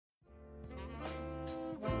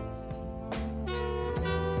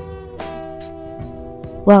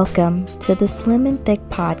Welcome to the Slim and Thick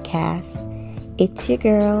podcast. It's your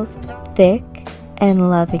girls, Thick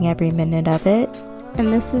and loving every minute of it.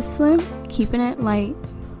 And this is Slim, keeping it light.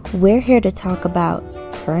 We're here to talk about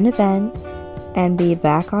current events and be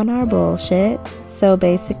back on our bullshit. So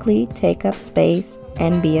basically, take up space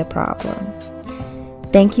and be a problem.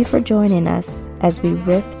 Thank you for joining us as we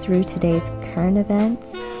riff through today's current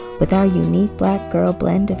events with our unique black girl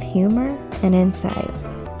blend of humor and insight.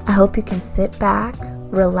 I hope you can sit back,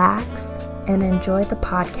 relax, and enjoy the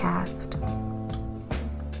podcast.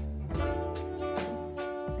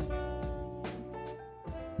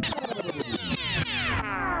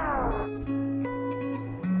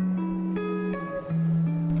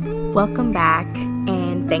 Welcome back,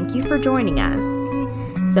 and thank you for joining us.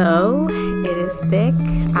 So, it is Thick,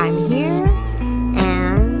 I'm here,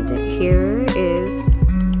 and here is...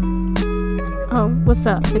 Oh, what's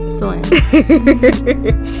up? It's Slim.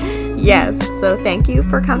 Yes, so thank you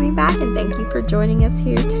for coming back, and thank you for joining us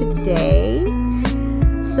here today.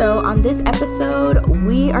 So, on this episode,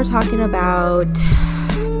 we are talking about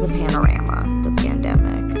the panorama, the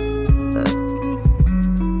pandemic,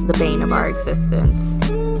 the bane of our existence.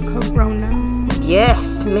 Corona.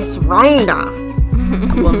 Yes, Miss Rhonda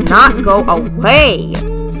will not go away.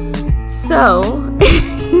 So,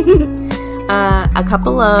 a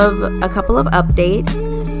couple of updates.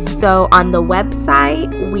 So on the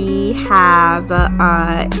website, we have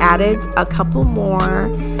added a couple more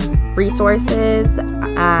resources.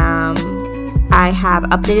 I have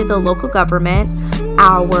updated the local government.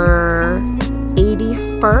 Our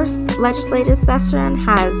 81st legislative session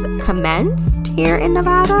has commenced here in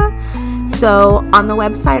Nevada. So on the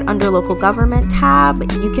website under local government tab,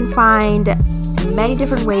 you can find many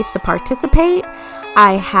different ways to participate.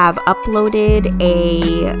 I have uploaded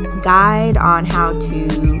a guide on how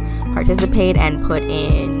to participate and put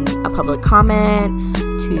in a public comment,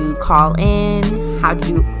 to call in, how to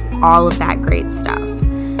do all of that great stuff.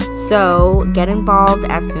 So get involved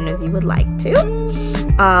as soon as you would like to.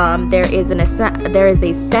 There is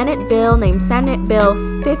a Senate bill named Senate Bill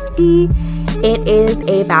 50. It is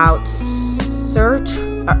about search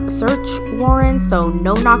warrants, so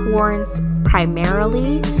no-knock warrants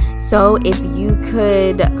primarily. So if you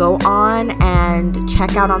could go on and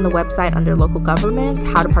check out on the website under local government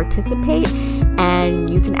how to participate, and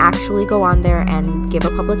you can actually go on there and give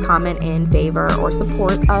a public comment in favor or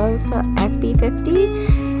support of SB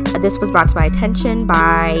 50. This was brought to my attention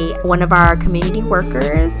by one of our community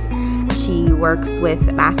workers. She works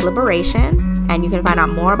with Mass Liberation, and you can find out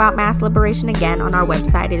more about Mass Liberation again on our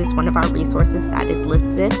website. It is one of our resources that is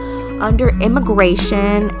listed under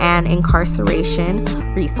immigration and incarceration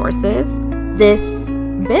resources. This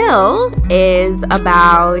bill is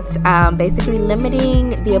about basically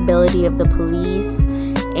limiting the ability of the police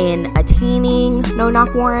in attaining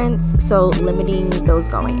no-knock warrants, so limiting those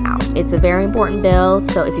going out. It's a very important bill,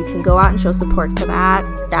 so if you can go out and show support for that,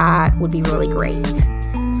 that would be really great.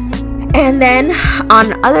 And then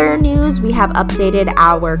on other news, we have updated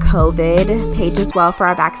our COVID page as well for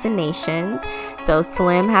our vaccinations. So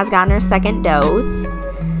Slim has gotten her second dose.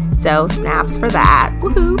 So snaps for that.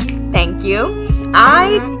 Woohoo! Thank you.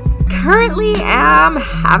 I currently am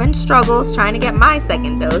having struggles trying to get my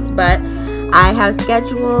second dose, but I have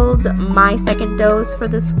scheduled my second dose for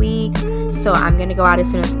this week. So I'm going to go out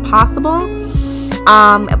as soon as possible.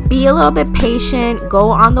 Be a little bit patient. Go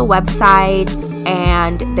on the website,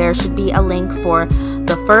 and there should be a link for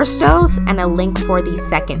the first dose and a link for the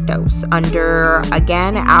second dose under,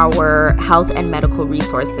 again, our health and medical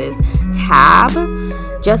resources tab.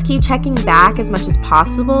 Just keep checking back as much as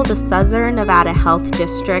possible. The Southern Nevada Health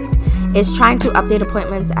District is trying to update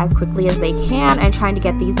appointments as quickly as they can and trying to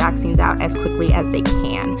get these vaccines out as quickly as they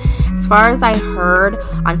can. As far as I heard,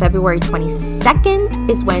 on February 22nd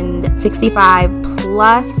is when 65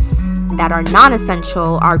 plus that are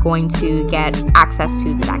non-essential are going to get access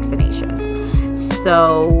to the vaccinations.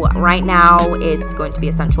 So right now it's going to be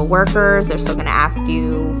essential workers. They're still going to ask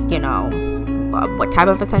you, what type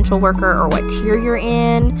of essential worker or what tier you're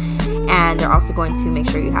in. And they're also going to make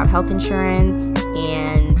sure you have health insurance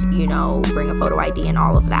and, bring a photo ID and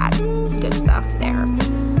all of that good stuff there.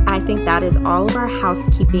 I think that is all of our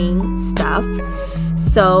housekeeping stuff.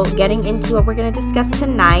 So getting into what we're going to discuss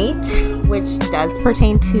tonight, which does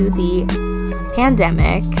pertain to the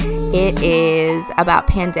pandemic, it is about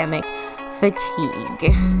pandemic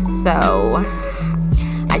fatigue. So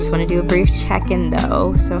I just want to do a brief check-in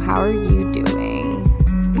though. So how are you doing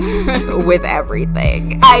with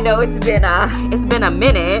everything? I know it's been a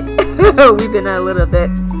minute. We've been a little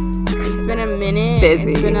bit. It's been a minute.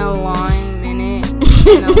 Busy. It's been a long minute,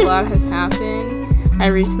 and a lot has happened. I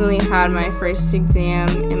recently had my first exam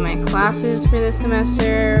in my classes for this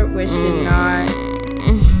semester, which did not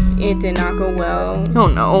go well. Oh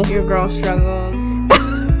no. Your girl struggled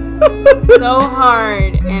so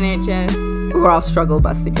hard, and it just... We're all struggle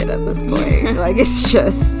busting it at this point. Like, it's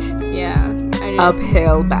just... Yeah.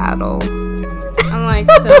 Uphill battle. I'm like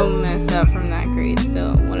so messed up from that grade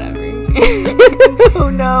still, whatever. Oh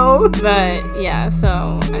no. But yeah,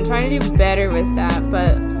 so I'm trying to do better with that.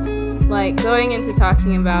 But like going into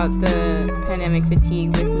talking about the pandemic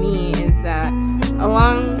fatigue with me is that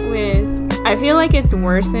along with, I feel like it's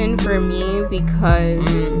worsened for me because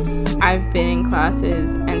I've been in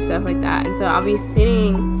classes and stuff like that. And so I'll be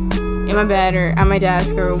sitting in my bed or at my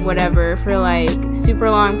desk or whatever for like super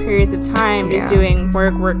long periods of time, just doing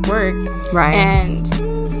work. Right. And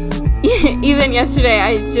even yesterday,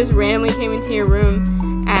 I just randomly came into your room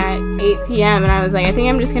at 8 p.m. and I was like, I think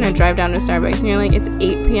I'm just gonna drive down to Starbucks. And you're like, it's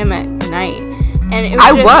 8 p.m. at night. And it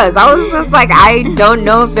was I was just like, I don't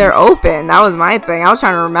know if they're open. That was my thing. I was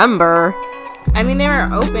trying to remember. I mean, they were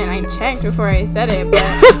open. I checked before I said it, but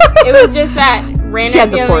it was just that random She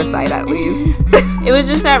had the feeling. foresight, at least. It was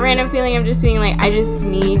just that random feeling of just being like, I just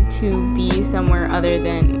need to be somewhere other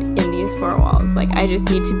than in these four walls. Like, I just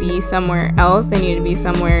need to be somewhere else. They need to be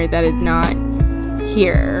somewhere that is not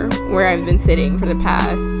here, where I've been sitting for the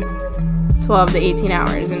past 12 to 18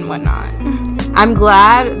 hours and whatnot. I'm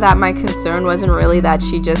glad that my concern wasn't really that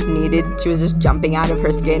she was just jumping out of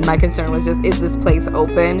her skin. My concern was just, is this place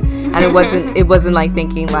open? And it wasn't like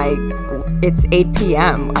thinking like, it's 8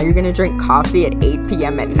 p.m. Are you gonna drink coffee at 8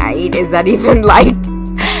 p.m. at night? Is that even like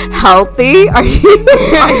healthy? Are you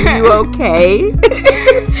okay?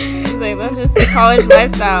 Like, that's just the college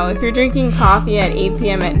lifestyle. If you're drinking coffee at 8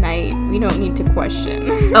 p.m. at night, we don't need to question.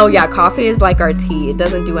 Oh yeah, coffee is like our tea. It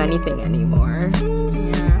doesn't do anything anymore.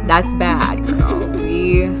 Yeah. That's bad, girl.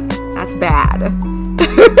 That's bad.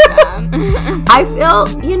 I feel,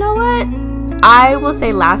 you know what? I will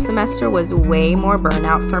say last semester was way more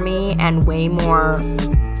burnout for me and way more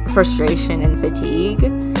frustration and fatigue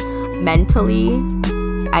mentally.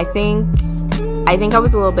 I think I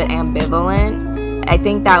was a little bit ambivalent. I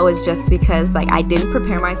think that was just because like I didn't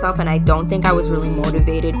prepare myself and I don't think I was really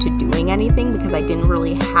motivated to doing anything because I didn't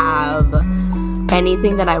really have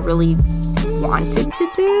anything that I really wanted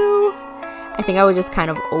to do. I think I was just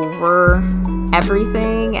kind of over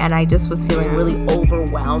everything and I just was feeling really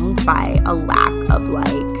overwhelmed by a lack of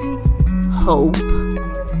like hope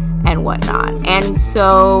and whatnot. And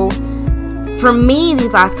so for me,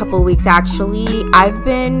 these last couple of weeks, actually, I've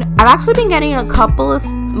actually been getting a couple of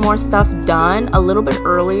more stuff done a little bit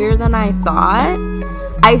earlier than I thought.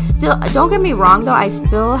 I still, don't get me wrong though, I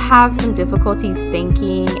still have some difficulties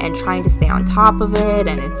thinking and trying to stay on top of it.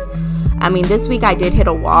 And this week I did hit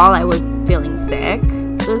a wall. I was feeling sick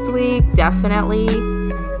this week, definitely,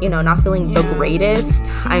 not feeling the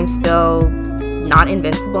greatest. I'm still not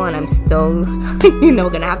invincible and I'm still,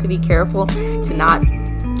 gonna have to be careful to not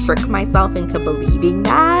trick myself into believing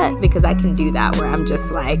that, because I can do that where I'm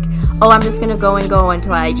just like, oh, I'm just gonna go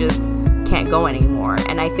until I just can't go anymore.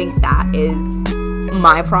 And I think that is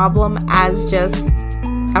my problem as just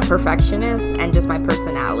a perfectionist and just my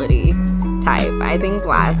personality type. I think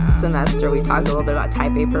last semester we talked a little bit about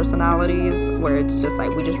type A personalities, where it's just like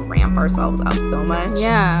we just ramp ourselves up so much.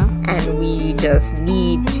 Yeah. And we just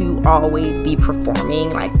need to always be performing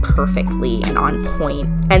like perfectly and on point.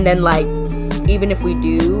 And then like, even if we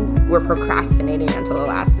do, we're procrastinating until the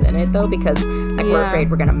last minute though, because like we're afraid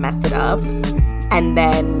we're gonna mess it up. And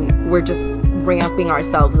then we're just ramping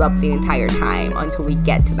ourselves up the entire time until we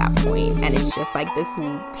get to that point, and it's just like this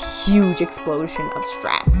huge explosion of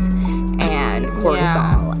stress and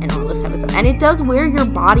cortisol and all this type of stuff, and it does wear your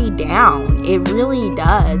body down. It really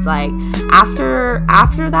does. Like after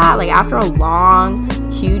that, like after a long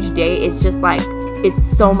huge day, it's just like it's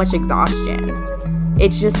so much exhaustion.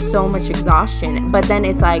 It's just so much exhaustion. But then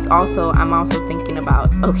it's like I'm also thinking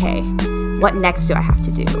about, okay, what next do I have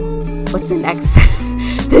to do? What's the next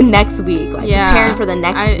the next week? Like preparing for the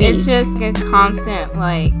next week. It's just like a constant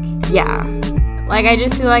like like I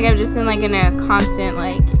just feel like I'm just in like in a constant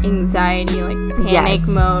like anxiety, like panic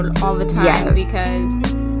mode all the time, because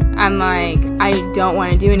I'm like, I don't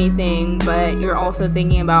want to do anything, but you're also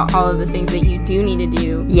thinking about all of the things that you do need to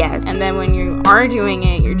do. Yes. And then when you are doing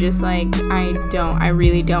it, you're just like, I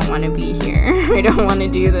really don't want to be here. I don't want to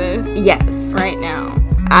do this. Yes. Right now.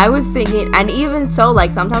 I was thinking, and even so,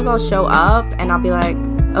 like sometimes I'll show up and I'll be like,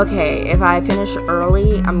 okay, if I finish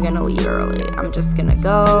early, I'm gonna leave early. I'm just gonna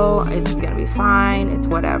go. It's gonna be fine. It's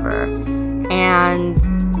whatever. And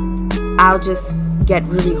I'll just get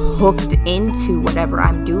really hooked into whatever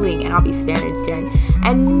I'm doing, and I'll be staring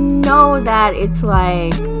and know that it's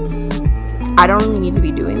like, I don't really need to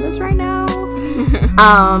be doing this right now.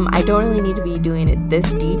 I don't really need to be doing it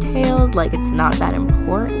this detailed, like it's not that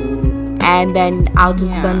important. And then I'll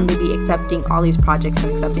just suddenly be accepting all these projects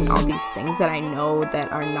and accepting all these things that I know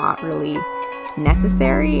that are not really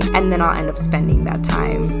necessary, and then I'll end up spending that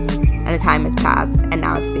time, and the time has passed, and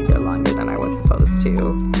now I've stayed there longer than I was supposed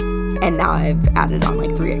to, and now I've added on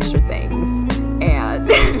like 3 extra things, and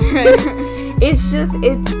it's just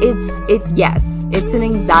it's an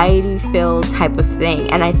anxiety filled type of thing.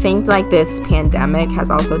 And I think like this pandemic has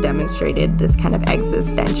also demonstrated this kind of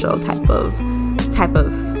existential type of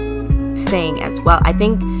thing as well. I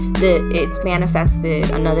think that it's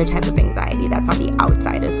manifested another type of anxiety that's on the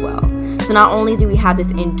outside as well. So not only do we have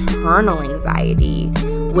this internal anxiety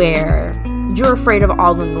where you're afraid of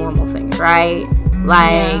all the normal things, right?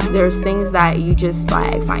 Like there's things that you just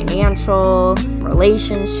like, financial,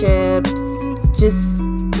 relationships, just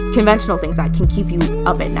conventional things that can keep you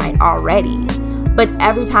up at night already. But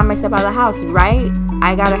every time I step out of the house, right,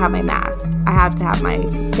 I gotta have my mask. I have to have my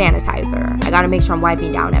sanitizer. I gotta make sure I'm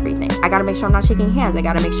wiping down everything. I gotta make sure I'm not shaking hands. I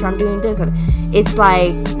gotta make sure I'm doing this. It's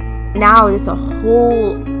like, now it's a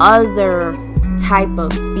whole other type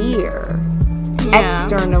of fear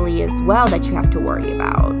externally as well that you have to worry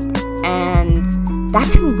about. And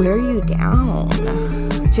that can wear you down.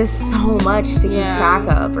 Just so much to keep track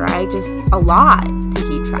of, right? Just a lot to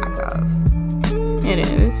keep track of. It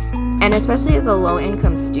is. And especially as a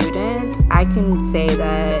low-income student, I can say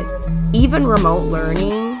that even remote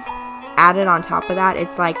learning, added on top of that,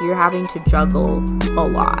 it's like you're having to juggle a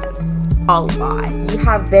lot. You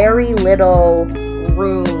have very little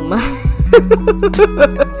room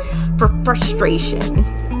for frustration.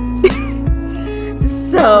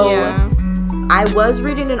 So I was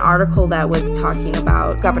reading an article that was talking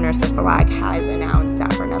about Governor Sisolak has announced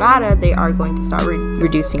that for Nevada, they are going to start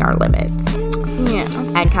reducing our limits.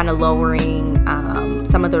 And kind of lowering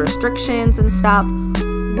some of the restrictions and stuff,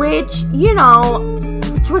 which, you know,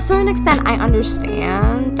 to a certain extent I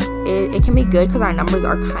understand. It can be good because our numbers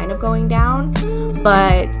are kind of going down,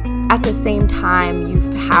 but at the same time you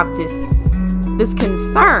have this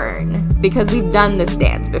concern because we've done this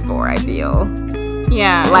dance before, I feel.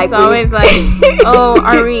 Yeah, like it's always like, oh,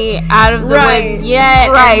 are we out of the woods yet?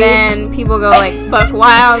 Right. And then people go like buck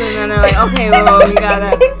wild, and then they're like, okay, well,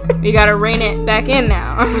 we gotta rein it back in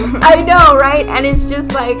now. I know, right? And it's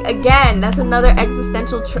just like, again, that's another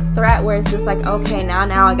existential threat where it's just like, okay,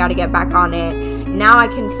 now I gotta get back on it. Now I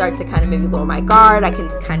can start to kind of maybe lower my guard. I can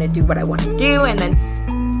kind of do what I want to do, and then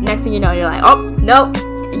next thing you know, you're like, oh, nope,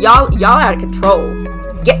 y'all out of control.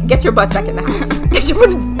 Get your butts back in the house. Get your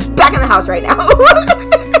butts back in the house right now.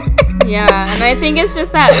 Yeah, and I think it's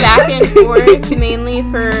just that back and forth mainly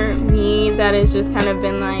for me that has just kind of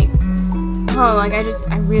been like, oh, like I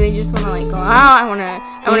really just want to like go out. I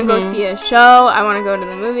want to go see a show. I want to go to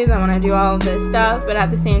the movies. I want to do all of this stuff. But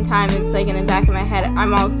at the same time, it's like in the back of my head,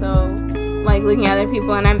 I'm also like looking at other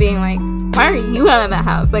people and I'm being like, why are you out of the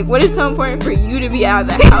house? Like, what is so important for you to be out of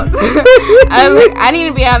the house? I'm like, I need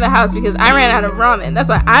to be out of the house because I ran out of ramen. That's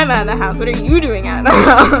why I'm out of the house. What are you doing out of the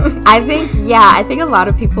house? I think a lot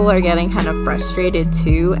of people are getting kind of frustrated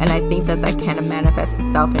too, and I think that kind of manifests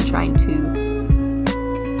itself in trying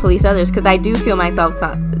to police others, because I do feel myself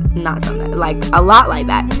like a lot like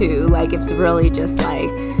that too. Like, it's really just like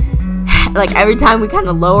every time we kind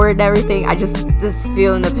of lowered everything, I just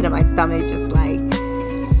feel in the pit of my stomach, just like,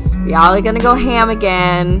 y'all are gonna go ham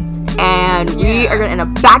again, and we are gonna end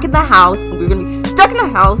up back in the house, and we're gonna be stuck in the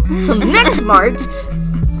house till next March.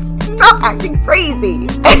 Stop acting crazy.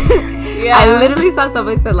 I literally saw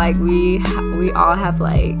somebody said like we all have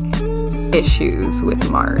like issues with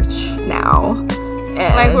March now,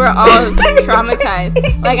 and like we're all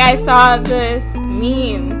traumatized. Like, I saw this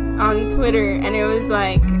meme on Twitter, and it was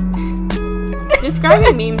like,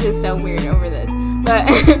 describing memes is so weird over this. But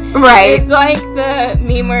it's like the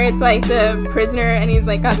meme where it's like the prisoner and he's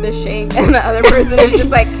like got the shank and the other person is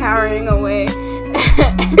just like cowering away.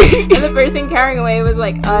 And the person cowering away was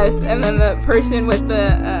like us, and then the person with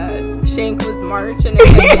the shank was March. And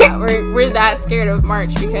it's like, yeah, we're that scared of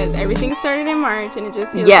March because everything started in March, and it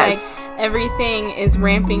just feels like everything is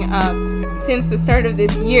ramping up since the start of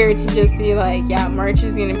this year to just be like, yeah, March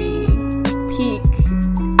is gonna be peak.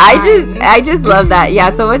 I just love that.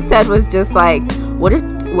 Yeah, someone said was just like, what if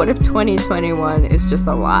 2021 is just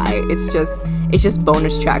a lie? It's just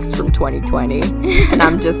bonus tracks from 2020. And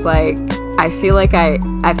I'm just like, I feel like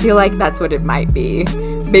that's what it might be,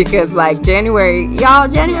 because like January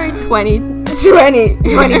 2020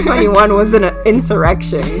 2021 was an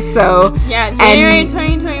insurrection. So yeah, January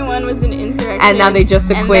 2021 was an insurrection, and now they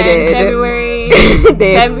just acquitted. And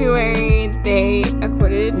then February they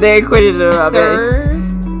acquitted. They acquitted Sir,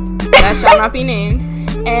 that shall not be named.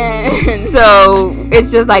 And so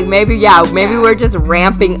it's just like maybe we're just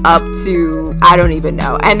ramping up to, I don't even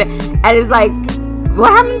know. And it's like,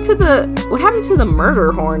 what happened to the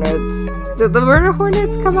murder hornets? Did the murder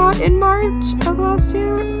hornets come out in March of last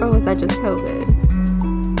year, or was that just COVID?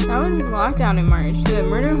 That was lockdown in March. The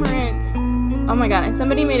murder hornets. Oh my god! And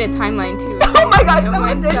somebody made a timeline too. Oh my god!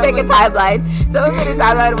 Someone did make a timeline. Someone made a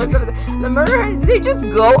timeline with some of the murder hornets. Did they just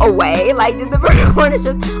go away? Like, did the murder hornets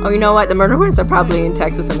just? Oh, you know what? The murder hornets are probably in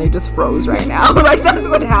Texas and they just froze right now. Like, that's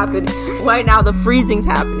what happened. Right now, the freezing's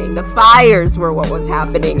happening. The fires were what was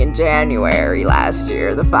happening in January last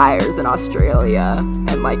year. The fires in Australia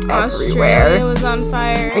and like everywhere. Australia was on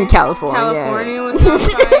fire. In California. California was on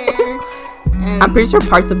fire. And I'm pretty sure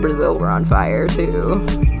parts of Brazil were on fire too.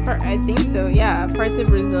 I think so, yeah. Parts of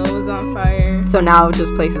Brazil was on fire. So now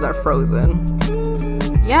just places are frozen.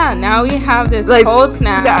 Yeah, now we have this like, cold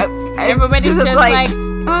snap. Everybody's just like,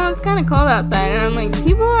 oh, it's kind of cold outside. And I'm like,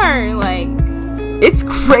 people are like... It's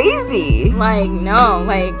crazy. Like, no,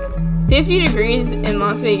 like 50 degrees in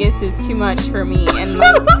Las Vegas is too much for me. And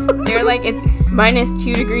like, they're like, it's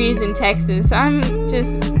 -2 degrees in Texas. I'm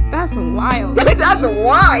just... That's wild. That's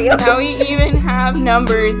wild. Now we even have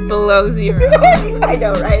numbers below 0. I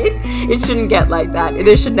know, right? It shouldn't get like that.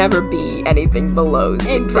 There should never be anything below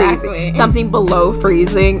freezing. Something below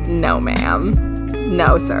freezing? No, ma'am.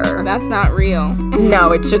 No, sir. That's not real.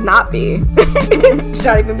 No, it should not be. It should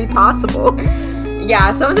not even be possible.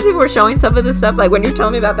 Yeah, some of the people were showing some of this stuff. Like when you're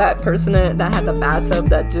telling me about that person that had the bathtub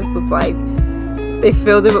that just was like, they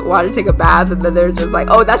filled it with water to take a bath, and then they're just like,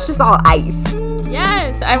 oh, that's just all ice.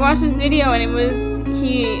 Yes, I watched this video and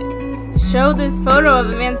he showed this photo of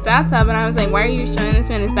the man's bathtub, and I was like, why are you showing this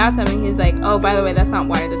man his bathtub? And he's like, oh, by the way, that's not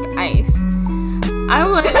water, that's ice. I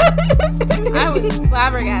was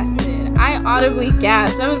flabbergasted. I audibly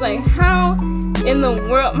gasped. I was like, how in the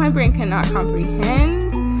world? My brain cannot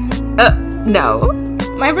comprehend. No.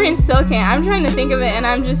 My brain still can't. I'm trying to think of it, and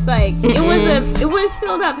I'm just like, it was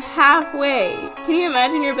filled up halfway. Can you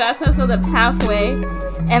imagine your bathtub filled up halfway,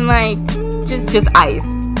 and like just ice?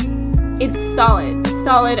 It's solid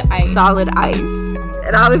ice. Solid ice.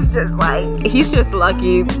 And I was just like, he's just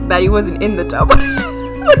lucky that he wasn't in the tub.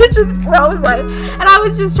 It just froze like, and I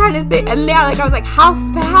was just trying to think, and yeah, like I was like, how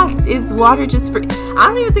fast is water just I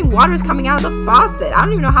don't even think water is coming out of the faucet. I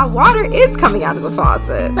don't even know how water is coming out of the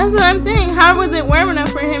faucet. That's what I'm saying. How was it warm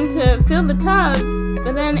enough for him to fill the tub,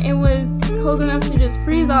 but then it was cold enough to just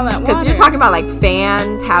freeze all that water? Because you're talking about like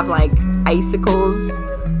fans have like icicles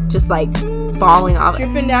just like falling off,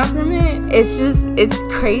 dripping down from it. It's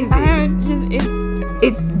crazy.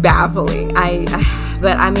 It's baffling.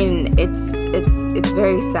 But I mean, it's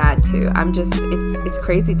very sad too. It's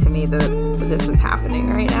crazy to me that this is happening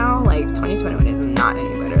right now. Like 2021 is not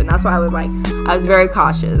any better, and that's why I was very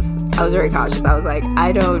cautious. I was like,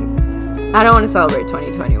 I don't want to celebrate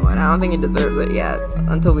 2021. I don't think it deserves it yet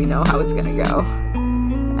until we know how it's gonna go.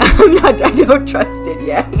 I don't trust it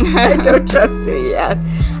yet. I don't trust it yet.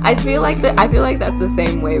 I feel like that's the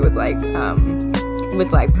same way with like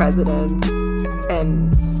presidents and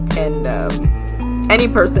any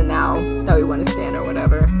person now that we want to stand or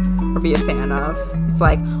whatever or be a fan of. It's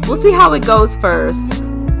like, we'll see how it goes first,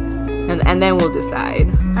 and then we'll decide.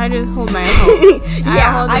 I just hold my hope. I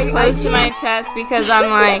hold it close to my chest because I'm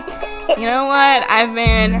like, you know what? I've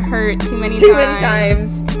been hurt too many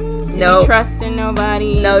times. Nope. Trust in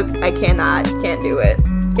nobody. Nope, I cannot. Can't do it.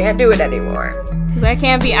 Can't do it anymore. Because I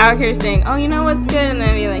can't be out here saying, oh, you know what's good? And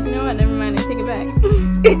then be like, you know what? Never mind. I take it back.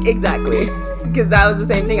 Exactly. Because that was the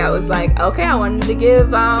same thing. I was like, okay, I want to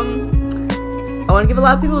give a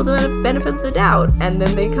lot of people the benefit of the doubt. And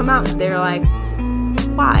then they come out and they're like,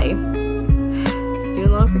 why?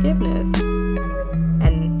 Student loan forgiveness.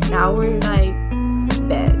 And now we're like,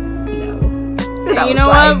 bet. And you know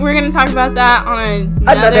what? We're gonna talk about that on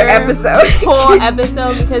another episode. Whole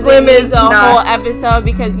episode because Slim it needs a whole episode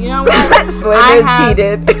because you know what? Slim is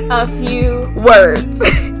heated. A few words,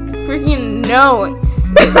 freaking notes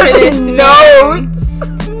for this notes.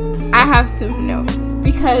 I have some notes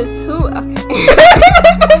because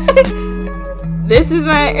this is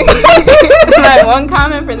my my one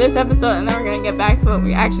comment for this episode, and then we're gonna get back to what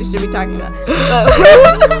we actually should be talking about. But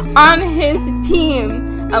who on his team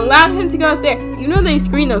allowed him to go out there? You know they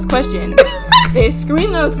screen those questions. So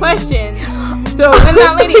when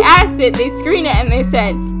that lady asked it, they screened it and they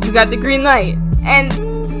said, you got the green light. And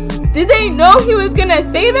did they know he was gonna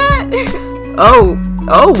say that? Oh,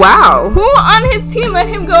 Oh, wow. Who on his team let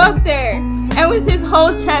him go up there and with his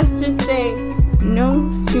whole chest just say,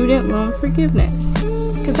 no student loan forgiveness?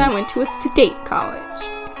 Because I went to a state college.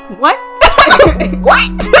 What?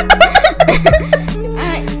 What?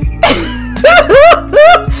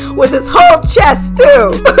 With his whole chest,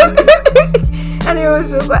 too. And it was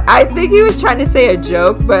just like, I think he was trying to say a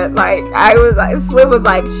joke, but like, Slim was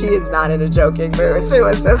like, she is not in a joking mood. She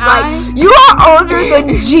was just like, you are older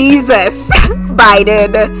than Jesus,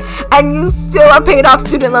 Biden, and you still are paid off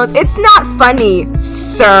student loans. It's not funny,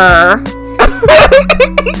 sir.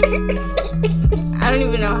 I don't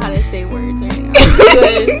even know how to say words right now.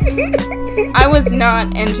 Because I was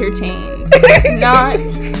not entertained. Not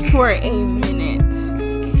for a minute.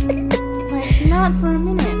 Like, not for a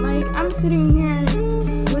minute. Like, I'm sitting here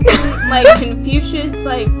looking like Confucius,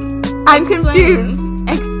 like, I'm confused.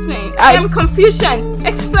 Explain. I am Confucian.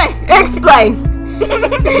 Explain.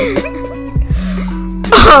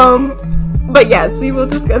 But yes, we will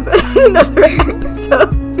discuss another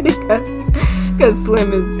episode because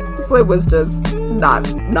Slim was just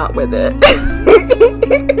not with it.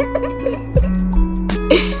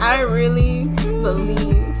 I really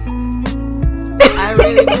believed.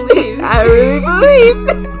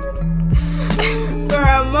 For a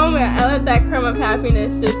moment, I let that crumb of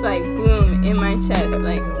happiness just like bloom in my chest.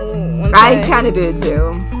 Like, ooh. I kind of did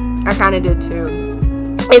too.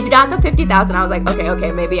 If not the 50,000, I was like,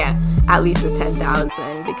 okay, maybe at least the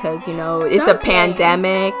 10,000 because it's a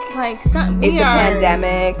pandemic. It's a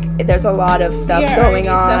pandemic. There's a lot of stuff going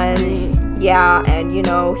on. Suffering. Yeah, and he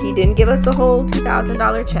didn't give us the whole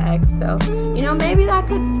 $2,000 check, so maybe that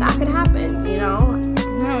could happen.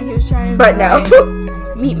 No, he was trying to. But no.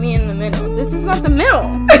 Meet me in the middle. This is not the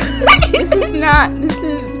middle. This is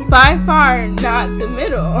by far not the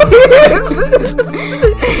middle.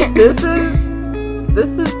 This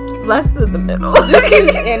is less than the middle. This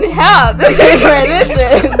is in hell. This is where this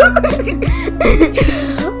is.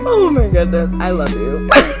 Oh my goodness, I love you.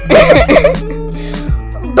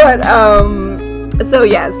 But so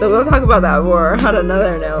we'll talk about that more on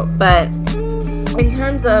another note. But in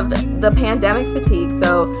terms of the pandemic fatigue,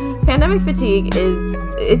 so pandemic fatigue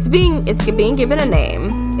it's being given a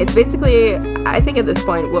name. It's basically, I think at this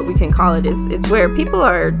point what we can call it is where people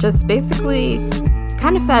are just basically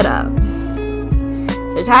kind of fed up.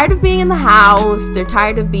 They're tired of being in the house. They're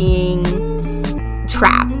tired of being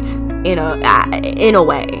trapped in a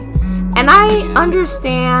way. And I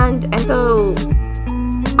understand, and so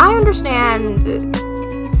I understand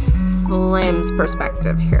Slim's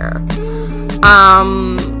perspective here.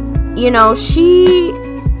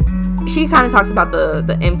 She kind of talks about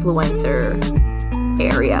the influencer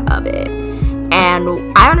area of it. And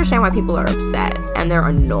I understand why people are upset and they're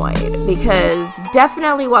annoyed, because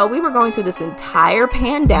definitely while we were going through this entire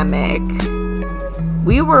pandemic,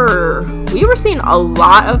 we were seeing a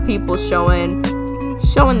lot of people showing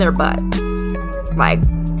their butts, like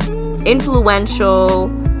influential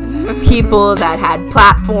people that had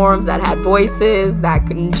platforms, that had voices, that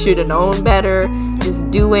should have known better, just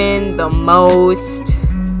doing the most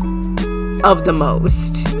of the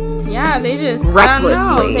most. Yeah, they just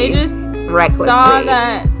recklessly. They just saw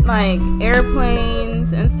that like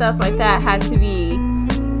airplanes and stuff like that had to be,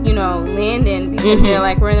 landing because they're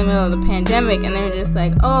like, we're in the middle of the pandemic, and they're just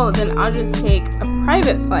like, oh, then I'll just take a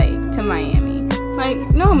private flight to Miami. Like,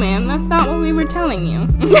 no, man, that's not what we were telling you.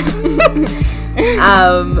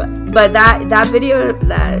 But that video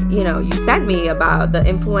that you sent me about the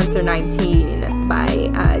Influencer 19 by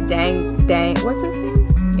Dang, what's his name?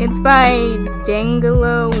 It's by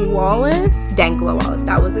Dangelo Wallace.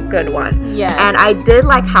 That was a good one. Yes. And I did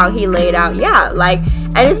like how he laid out,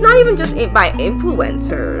 and it's not even just by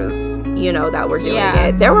influencers, that were doing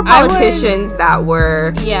it. There were politicians that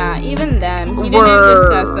were... Yeah, even them. He didn't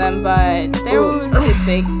discuss them, but there was a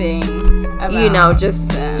big thing about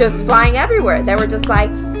just flying everywhere. They were just like,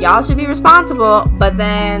 y'all should be responsible, but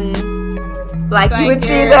then... Like, you would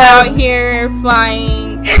see them out here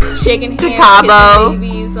flying, shaking hands, to Cabo. Kissing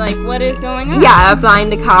babies. Like, what is going on? Yeah, flying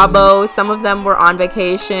to Cabo. Some of them were on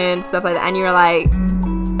vacation, stuff like that. And you're like,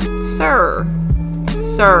 sir.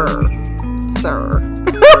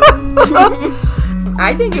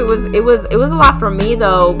 I think it was a lot for me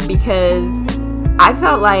though, because I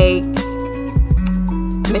felt like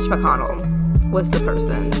Mitch McConnell was the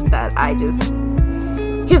person that I just...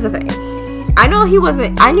 Here's the thing. I knew he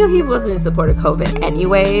wasn't in support of COVID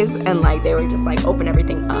anyways, and like they were just like open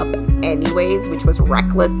everything up anyways, which was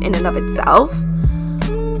reckless in and of itself.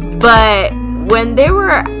 But when they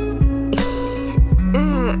were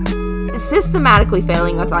systematically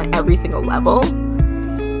failing us on every single level,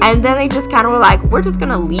 and then they just kind of were like, we're just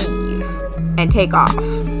gonna leave. and take off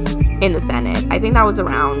in the Senate. I think that was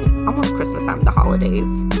around almost Christmas time, the holidays.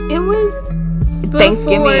 It was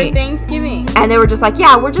Thanksgiving. And they were just like,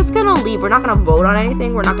 yeah, we're just gonna leave. We're not gonna vote on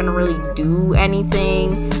anything. We're not gonna really do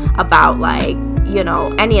anything about, like, you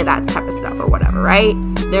know, any of that type of stuff or whatever, right?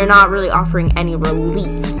 They're not really offering any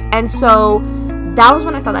relief. And so that was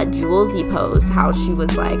when I saw that Julesy post, how she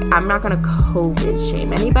was like, I'm not gonna COVID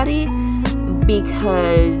shame anybody,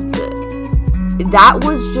 because that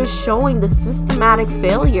was just showing the systematic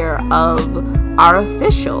failure of our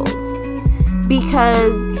officials.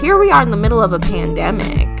 Because here we are in the middle of a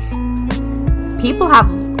pandemic. People have,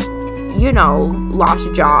 you know,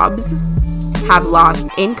 lost jobs, have lost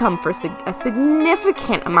income for a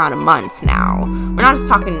significant amount of months now. We're not just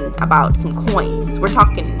talking about some coins. We're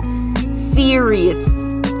talking serious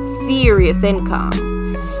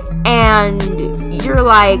income. And you're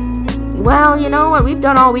like, well, you know what? We've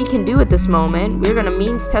done all we can do at this moment. We're going to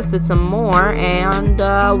means test it some more, and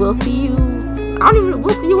we'll see you.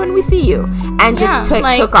 We'll see you when we see you. And just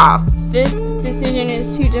took off. This decision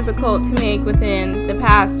is too difficult to make within the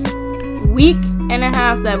past week and a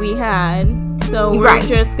half that we had. So we're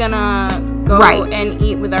just gonna go and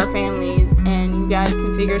eat with our families, and you guys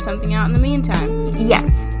can figure something out in the meantime.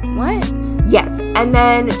 Yes. What? Yes. And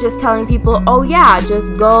then just telling people, oh yeah,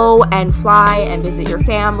 just go and fly and visit your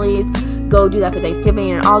families. Go do that for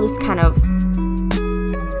Thanksgiving, and all this kind of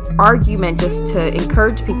argument just to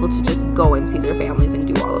encourage people to just go and see their families and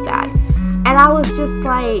do all of that. And I was just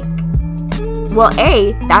like, well,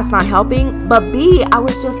 A, that's not helping, but B, I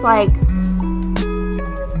was just like,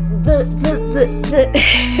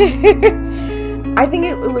 I think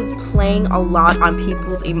it was playing a lot on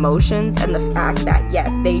people's emotions, and the fact that,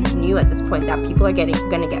 yes, they knew at this point that people are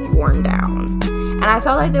gonna get worn down. And I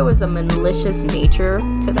felt like there was a malicious nature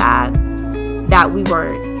to that we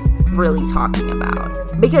weren't really talking about.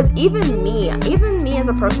 Because even me as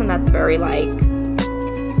a person that's very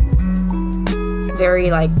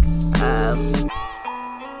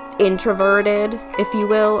introverted, if you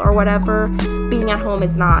will, or whatever, being at home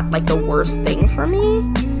is not like the worst thing for me.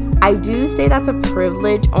 I do say that's a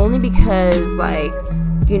privilege, only because, like,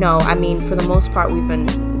 you know, I mean, for the most part, we've been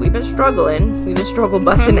struggling. We've been struggle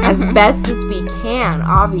busting as best as we can,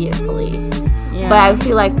 obviously. Yeah. But I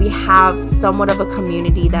feel like we have somewhat of a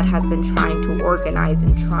community that has been trying to organize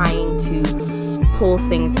and trying to pull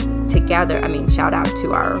things together. I mean, shout out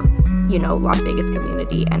to our, you know, Las Vegas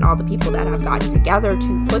community and all the people that have gotten together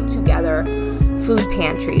to put together food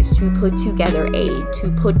pantries, to put together aid, to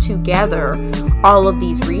put together all of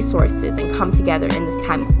these resources and come together in this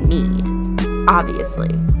time of need, obviously.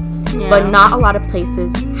 Yeah. But not a lot of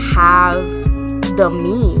places have the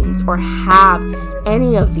means or have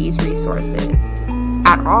any of these resources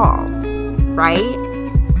at all, right?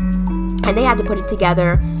 And they had to put it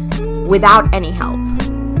together without any help,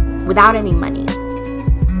 without any money,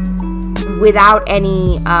 without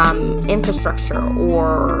any infrastructure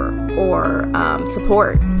or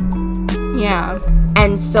support. Yeah.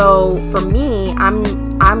 And so for me,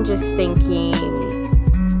 I'm just thinking,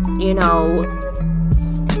 you know,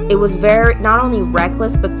 it was very not only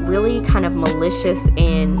reckless but really kind of malicious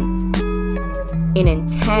in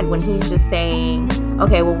intent when he's just saying,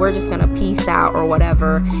 okay, well, we're just gonna peace out or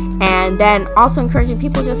whatever. And then also encouraging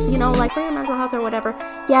people, just, you know, like, for your mental health or whatever,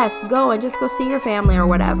 yes, go and just go see your family or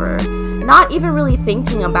whatever. Not even really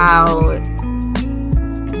thinking about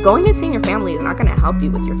going and seeing your family is not gonna help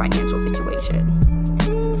you with your financial situation.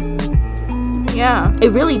 Yeah.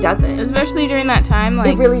 It really doesn't. Especially during that time,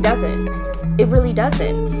 like, it really doesn't.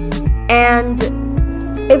 And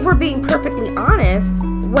if we're being perfectly honest,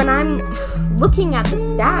 when I'm looking at the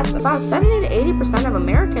stats, about 70 to 80% of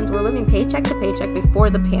Americans were living paycheck to paycheck before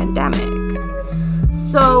the pandemic.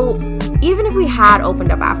 So even if we had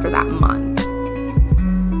opened up after that month,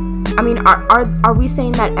 I mean, are we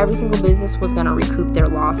saying that every single business was going to recoup their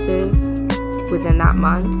losses within that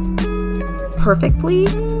month perfectly?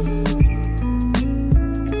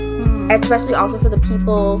 Especially also for the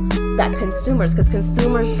people that consumers, because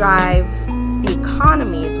consumers drive the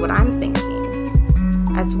economy is what I'm thinking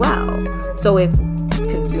as well. So if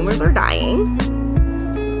consumers are dying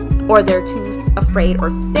or they're too afraid or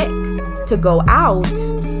sick to go out,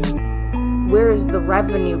 where is the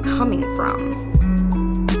revenue coming from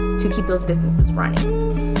to keep those businesses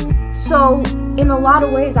running? So in a lot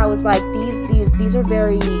of ways, I was like, these are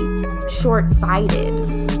very short-sighted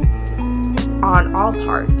on all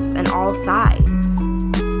parts and all sides.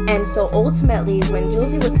 And so ultimately, when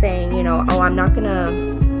Julesy was saying, you know, oh, I'm not gonna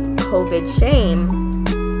COVID shame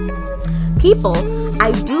people,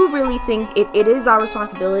 I do really think it is our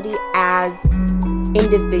responsibility as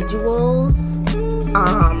individuals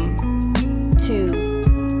to,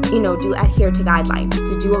 do adhere to guidelines,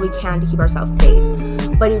 to do what we can to keep ourselves safe.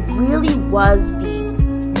 But it really was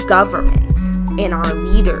the government and our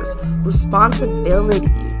leaders' responsibility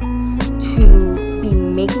to be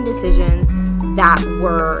making decisions that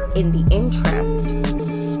were in the interest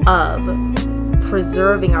of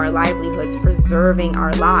preserving our livelihoods, preserving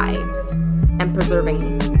our lives, and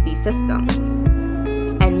preserving these systems,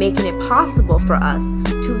 and making it possible for us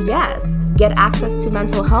to, yes, get access to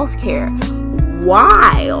mental health care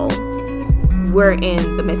while we're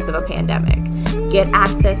in the midst of a pandemic, get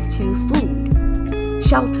access to food,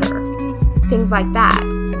 shelter, things like that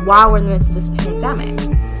while we're in the midst of this pandemic.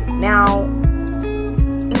 Now,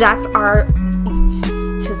 that's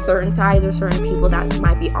to certain sides or certain people, that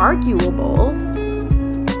might be arguable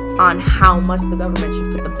on how much the government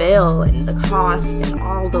should foot the bill and the cost and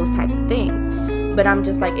all those types of things. But I'm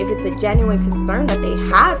just like, if it's a genuine concern that they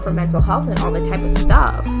had for mental health and all that type of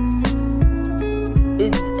stuff,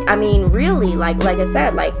 really, like I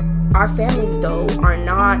said, like, our families, though, are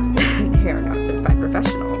not certified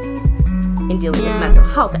professionals in dealing with mental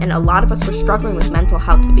health. And a lot of us were struggling with mental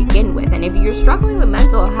health to begin with. And if you're struggling with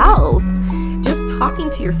mental health, just talking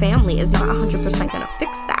to your family is not 100% going to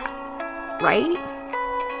fix that, right?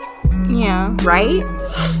 Yeah. Right?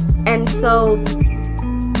 And so,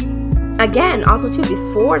 again, also too,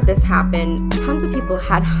 before this happened, tons of people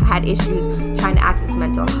had issues trying to access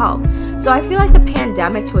mental health. So I feel like the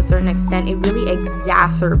pandemic, to a certain extent, it really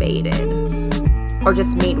exacerbated or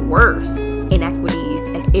just made worse inequities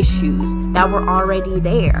and issues that were already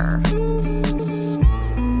there.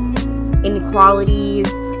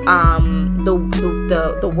 Inequalities,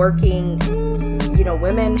 the working,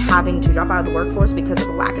 women having to drop out of the workforce because of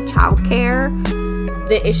the lack of childcare,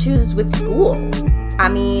 the issues with school. I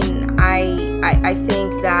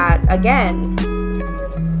think that, again,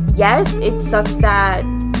 yes, it sucks that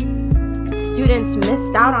students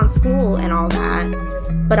missed out on school and all that,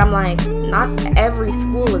 but I'm like, not every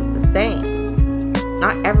school is the same.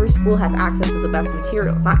 Not every school has access to the best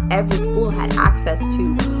materials. Not every school had access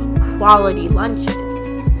to quality lunches.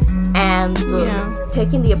 And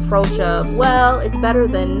taking the approach of, well, it's better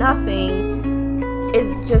than nothing,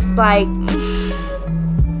 is just like,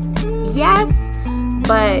 yes,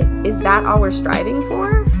 but is that all we're striving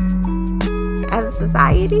for as a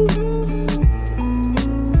society?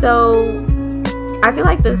 So I feel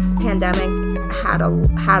like this pandemic had a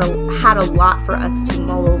lot for us to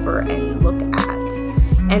mull over and look at.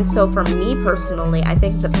 And so for me personally, I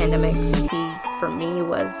think the pandemic fatigue for me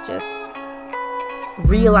was just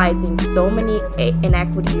realizing so many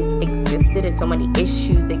inequities existed and so many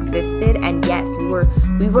issues existed. And yes,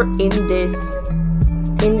 we were in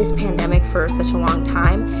this pandemic for such a long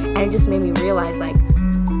time, and it just made me realize, like,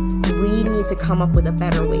 we need to come up with a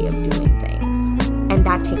better way of doing things, and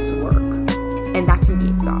that takes work, and that can be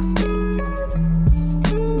exhausting.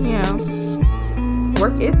 Yeah,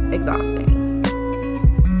 work is exhausting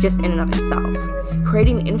just in and of itself.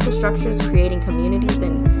 Creating infrastructures, creating communities,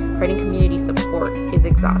 and creating community support is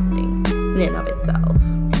exhausting in and of itself.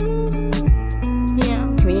 Yeah,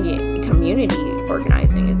 community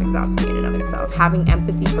organizing is exhausting in and of itself. Having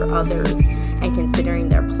empathy for others and considering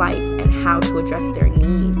their plights and how to address their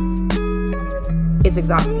needs is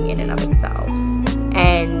exhausting in and of itself.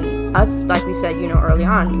 And us, like we said, early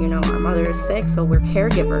on, our mother is sick, so we're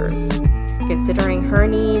caregivers. Considering her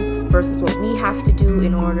needs versus what we have to do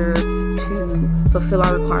in order to fulfill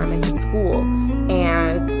our requirements in school,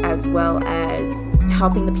 and as well as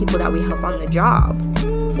helping the people that we help on the job,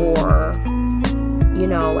 or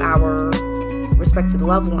our respected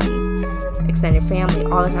loved ones, extended family,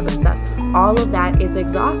 all that type of stuff. All of that is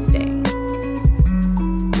exhausting.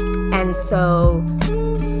 And so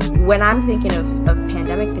when I'm thinking of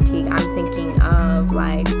pandemic fatigue, I'm thinking of,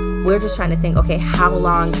 like, we're just trying to think, okay, how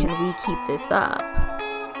long can we keep this up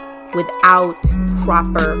without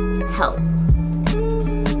proper help,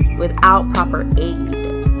 without proper aid,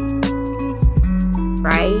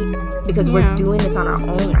 right? Because we're doing this on our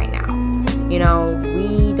own right now.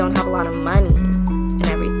 We don't have a lot of money and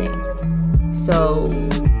everything. So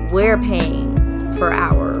we're paying for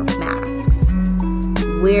our masks.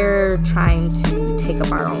 We're trying to take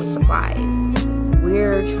up our own supplies.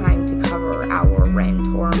 We're trying to cover our rent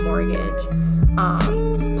or our mortgage,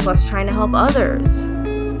 plus trying to help others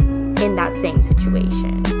in that same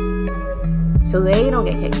situation, so they don't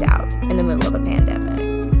get kicked out in the middle of a pandemic.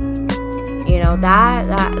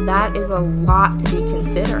 That is a lot to be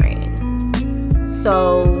considering.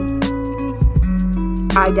 So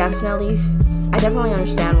I definitely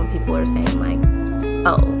understand when people are saying, like,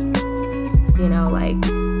 oh, like,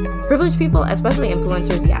 privileged people, especially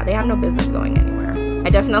influencers, they have no business going anywhere. I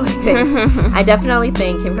definitely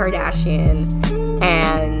think Kim Kardashian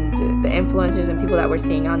and the influencers and people that we're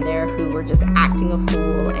seeing on there who were just acting a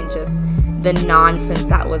fool and just the nonsense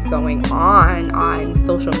that was going on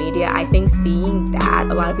social media, I think seeing that,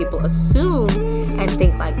 a lot of people assume and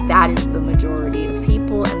think like that is the majority of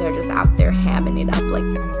people, and they're just out there hamming it up, like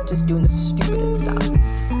just doing the stupidest stuff.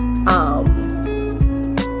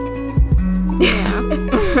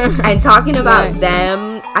 Yeah. And talking about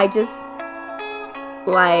them, I just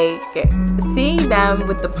like seeing them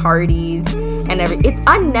with the parties and it's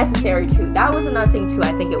unnecessary too. That was another thing too.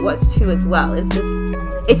 I think it was too as well.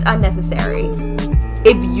 It's unnecessary.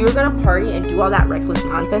 If you're gonna party and do all that reckless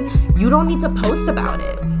nonsense, you don't need to post about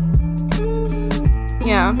it.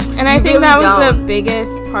 Yeah, and I think that was the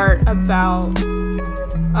biggest part about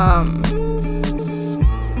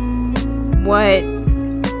what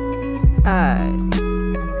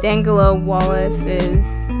Dangelo Wallace's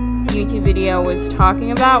YouTube video was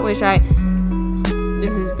talking about, which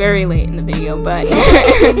this is very late in the video, but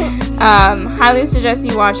highly suggest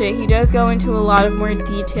you watch it. He does go into a lot of more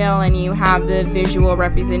detail, and you have the visual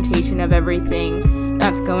representation of everything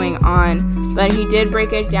that's going on. But he did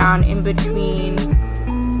break it down in between,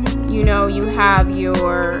 you know, you have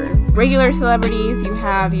your regular celebrities, you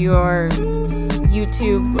have your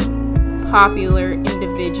YouTube popular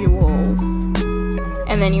individuals,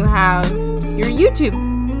 and then you have your YouTube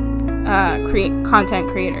content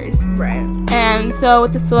creators. Right. And so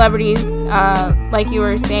with the celebrities, like you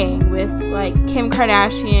were saying, with like Kim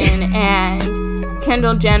Kardashian and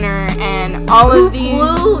Kendall Jenner and all of these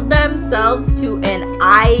flew themselves to an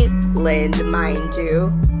island, mind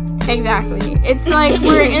you. Exactly. It's like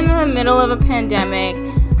we're in the middle of a pandemic.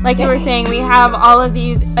 Like you were saying, we have all of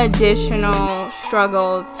these additional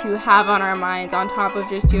struggles to have on our minds on top of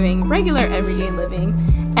just doing regular everyday living.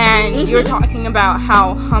 And you're talking about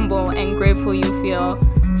how humble and grateful you feel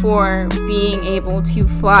for being able to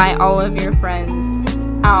fly all of your friends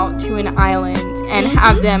out to an island and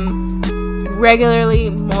have them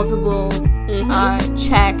regularly multiple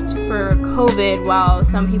checked for COVID, while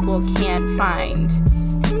some people can't find,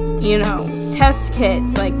 you know, test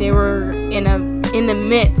kits. Like they were in the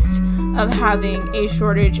midst of having a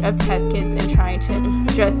shortage of test kits and trying to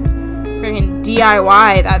just freaking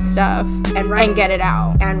DIY that stuff and get it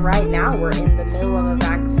out. And right now we're in the middle of a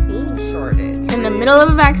vaccine shortage. In the middle of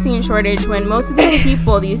a vaccine shortage, when most of these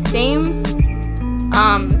people, these same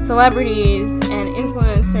celebrities and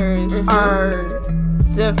influencers are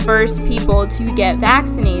the first people to get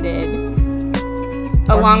vaccinated,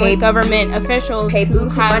 along with government officials who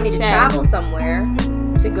have money to travel somewhere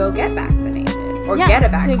to go get vaccinated. Or get a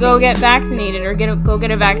vaccine. To go get vaccinated or go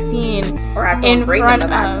get a vaccine. Or have someone bring them a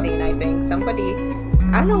vaccine, I think. Somebody,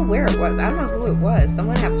 I don't know where it was. I don't know who it was.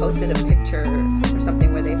 Someone had posted a picture or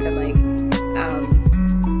something where they said, like,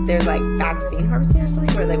 there's, like, vaccine harvesting or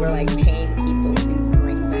something, where they were, like, paying people to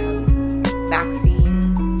bring them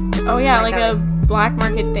vaccines. Oh, yeah, like a black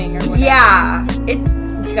market thing or whatever. Yeah.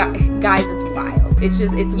 Guys, it's wild.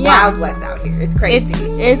 It's Wild West out here. It's crazy.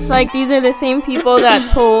 It's like these are the same people that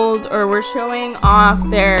told or were showing off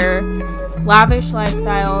their lavish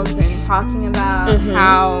lifestyles and talking about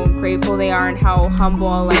how grateful they are and how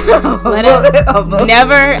humble. Like, let us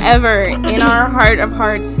never, ever in our heart of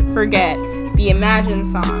hearts forget the Imagine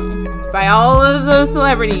song by all of those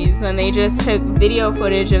celebrities when they just took video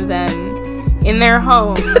footage of them in their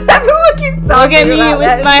home. Everyone keeps Look at me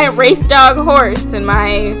with my race dog horse and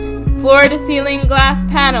my floor-to-ceiling glass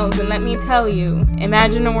panels, and let me tell you,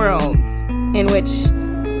 imagine a world in which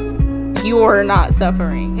you're not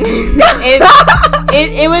suffering.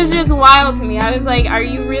 It was just wild to me. I was like, are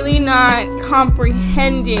you really not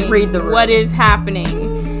comprehending what is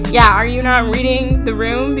happening? Yeah, are you not reading the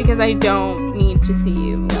room? Because I don't need to see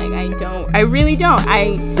you. Like, I really don't.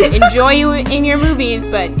 I enjoy you in your movies,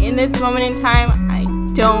 but in this moment in time, I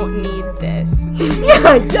don't need this.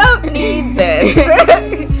 I don't need this.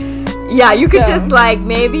 Yeah, you could just, like,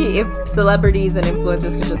 maybe if celebrities and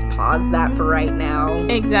influencers could just pause that for right now.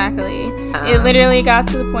 Exactly. It literally got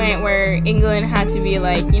to the point where England had to be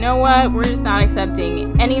like, you know what? We're just not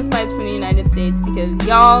accepting any flights from the United States because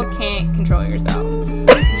y'all can't control yourselves.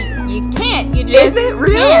 You can't. You just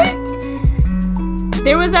can't.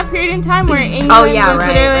 There was that period in time where England was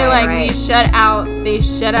literally they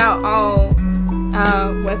shut out all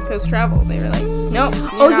West Coast travel. They were like, nope.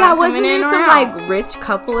 Wasn't there some like rich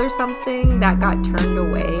couple or something that got turned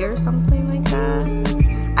away or something like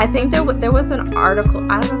that? I think there was an article,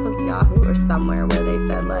 I don't know if it was Yahoo or somewhere, where they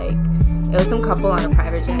said like it was some couple on a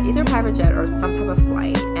private jet, either private jet or some type of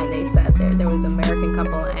flight, and they said there was an American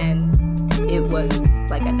couple, and it was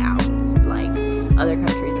like announced, like other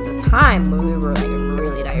countries at the time when we were like in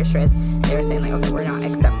really dire straits, they were saying like, okay, we're not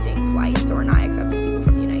accepting flights, or we're not accepting people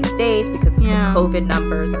from the United States because the COVID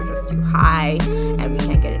numbers are just too high and we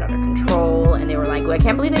can't get it under control. And they were like, well, I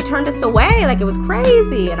can't believe they turned us away, like it was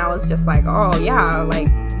crazy. And I was just like, oh yeah, like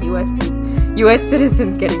U.S.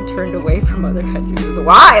 citizens getting turned away from other countries is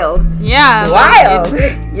wild. Yeah, it's wild.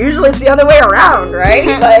 Usually it's the other way around, right?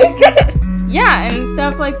 Like yeah, and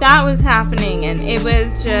stuff like that was happening, and it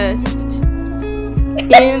was just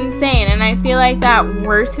insane. And I feel like that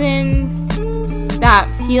worsens that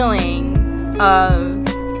feeling of,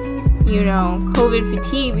 you know, COVID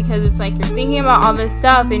fatigue, because it's like you're thinking about all this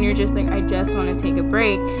stuff and you're just like, I just want to take a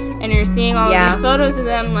break. And you're seeing all of these photos of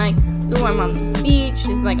them like, ooh, I'm on the beach.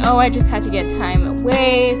 It's like, oh, I just had to get time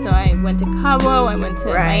away, so I went to Cabo, I went to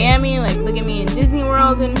Miami, like, look at me in Disney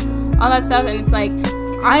World and all that stuff. And it's like,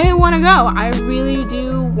 I want to go. I really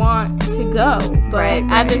do want to go. But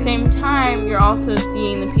at the same time, you're also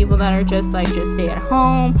seeing the people that are just like, just stay at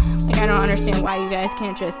home. Like, I don't understand why you guys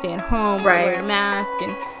can't just stay at home, wear a mask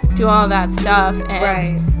and do all that stuff.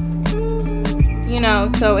 And, you know,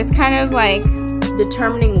 so it's kind of like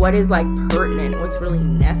determining what is like pertinent, what's really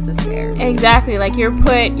necessary. Exactly. Like you're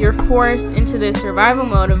forced into this survival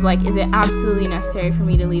mode of like, is it absolutely necessary for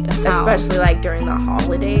me to leave the house? Especially like during the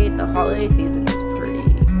holiday season was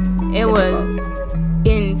it was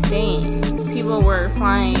insane. People were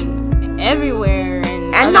flying everywhere,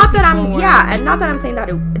 and not that I'm saying that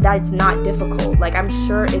it's not difficult. Like, I'm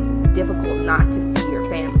sure it's difficult not to see your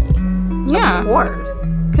family. Yeah, of course.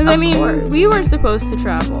 Because I mean, we were supposed to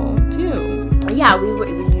travel too. Yeah, we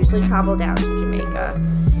usually travel down to Jamaica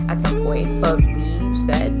at some point, but we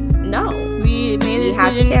said no. We made the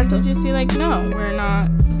decision to just be like, no, we're not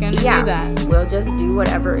gonna do that. We'll just do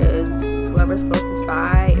whoever's closest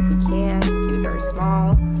by. If we can, keep it very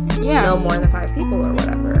small. Yeah. No more than 5 people or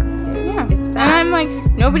whatever. And I'm like,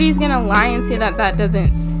 nobody's gonna lie and say that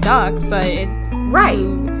doesn't suck, but it's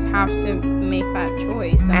you have to make that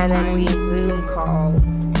choice sometimes. And then we Zoom call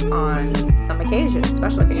on some occasions,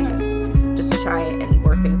 special occasions, just to try and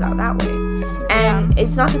work things out that way. And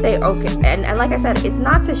it's not to say, okay, and like I said, it's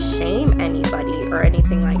not to shame anybody or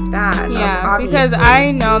anything like that. Yeah, because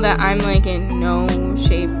I know that I'm like in no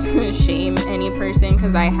shape to shame any person,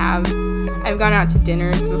 because I've gone out to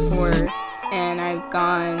dinners before, and I've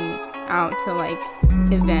gone out to like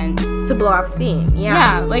events to blow off steam.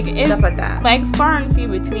 Like stuff like that, like far and few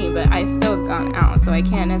between, but I've still gone out, so I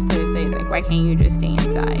can't necessarily say like, why can't you just stay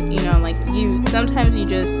inside, you know? Like sometimes you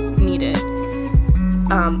just need it.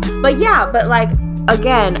 But like,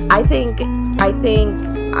 again, I think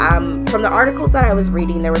from the articles that I was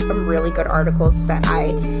reading, there were some really good articles that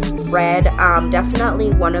I read.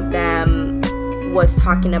 Definitely one of them was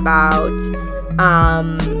talking about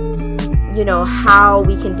you know, how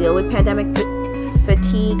we can deal with pandemic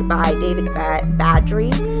fatigue by David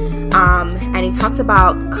Badry, and he talks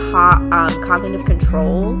about cognitive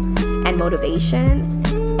control and motivation,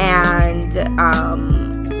 and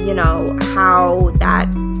you know, how that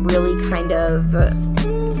really kind of,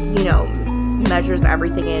 you know, measures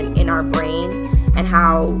everything in our brain, and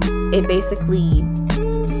how it basically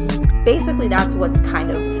that's what's kind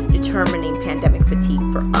of determining pandemic fatigue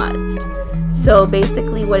for us. So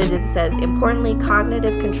basically what it is, it says, importantly,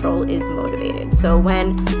 cognitive control is motivated. So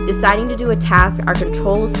when deciding to do a task, our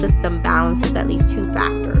control system balances at least 2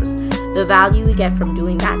 factors: the value we get from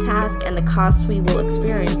doing that task and the cost we will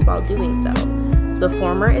experience while doing so. The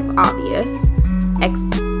former is obvious.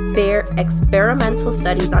 Experimental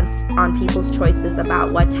studies on people's choices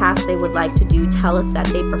about what tasks they would like to do tell us that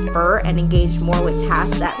they prefer and engage more with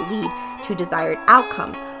tasks that lead to desired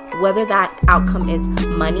outcomes, whether that outcome is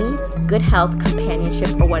money, good health,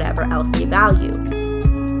 companionship, or whatever else they value.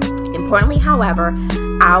 Importantly, however,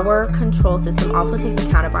 our control system also takes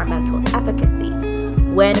account of our mental efficacy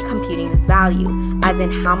when computing this value, as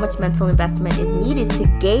in how much mental investment is needed to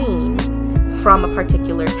gain from a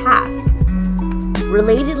particular task.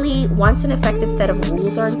 Relatedly, once an effective set of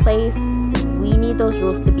rules are in place, we need those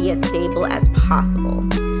rules to be as stable as possible.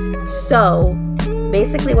 So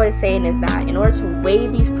basically what it's saying is that in order to weigh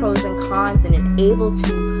these pros and cons and able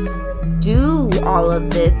to do all of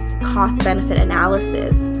this cost-benefit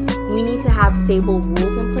analysis, we need to have stable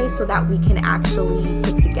rules in place so that we can actually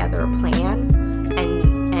put together a plan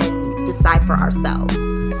and decide for ourselves.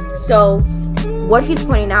 So what he's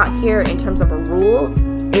pointing out here in terms of a rule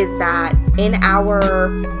is that in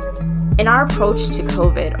our approach to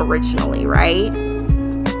COVID originally, right,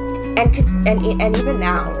 and even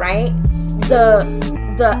now, right,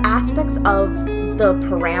 the aspects of the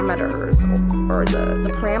parameters or the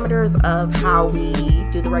parameters of how we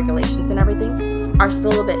do the regulations and everything are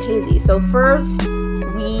still a bit hazy. So first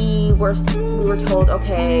we were told,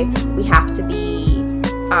 okay, we have to be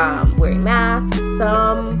wearing masks.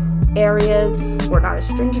 Some areas were not as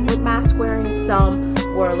stringent with mask wearing. Some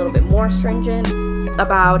were a little bit more stringent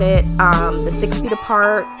about it. The 6 feet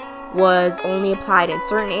apart was only applied in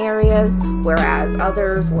certain areas, whereas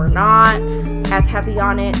others were not as heavy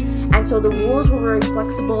on it. And so the rules were very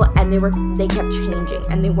flexible, and they kept changing,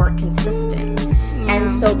 and they weren't consistent. Yeah.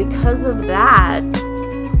 And so because of that,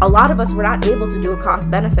 a lot of us were not able to do a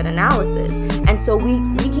cost-benefit analysis. And so we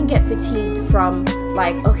can get fatigued from,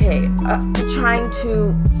 like, okay, trying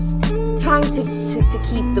to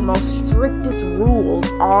keep the most strictest rules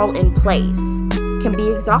all in place can be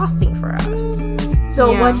exhausting for us.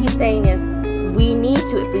 So what he's saying is, we need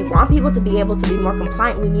to, if we want people to be able to be more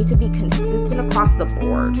compliant, we need to be consistent across the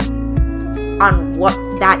board on what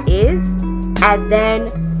that is, and then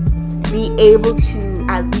be able to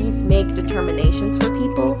at least make determinations for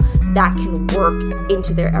people that can work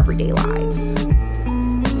into their everyday lives.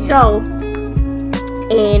 So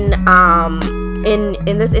in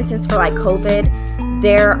this instance for like COVID,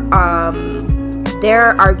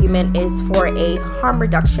 their argument is for a harm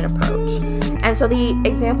reduction approach. And so the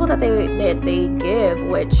example that they give,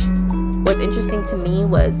 which was interesting to me,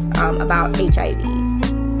 was about HIV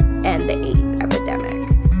and the AIDS epidemic.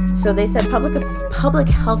 So they said public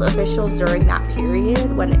health officials during that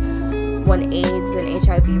period when AIDS and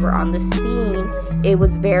HIV were on the scene, it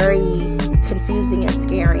was very confusing and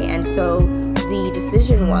scary. And so the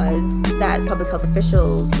decision was that public health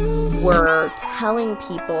officials were telling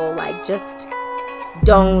people, like, just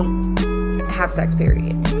don't have sex,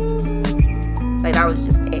 period. Like, that was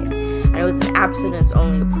just it. And it was an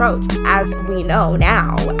abstinence-only approach. As we know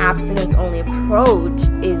now, abstinence-only approach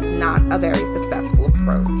is not a very successful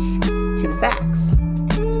approach to sex,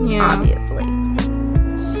 obviously.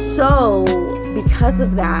 So, because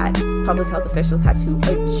of that, public health officials had to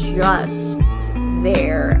adjust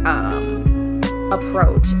their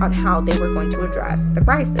approach on how they were going to address the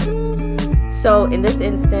crisis. So, in this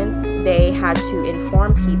instance, they had to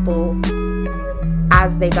inform people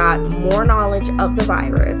as they got more knowledge of the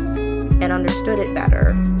virus and understood it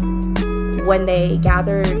better. When they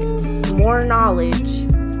gathered more knowledge,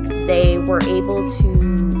 they were able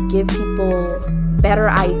to give people better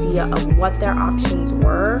idea of what their options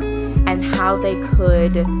were and how they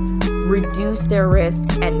could reduce their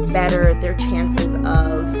risk and better their chances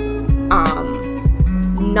of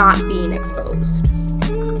not being exposed,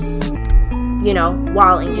 you know,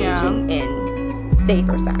 while engaging in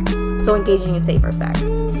safer sex. So engaging in safer sex.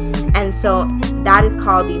 And so that is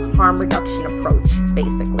called the harm reduction approach,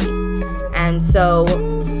 basically. And so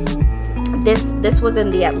this was in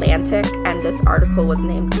The Atlantic, and this article was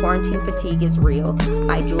named Quarantine Fatigue is Real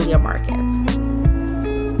by Julia Marcus.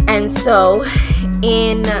 And so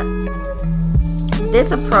in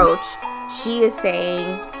this approach, she is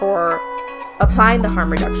saying for applying the harm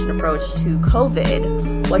reduction approach to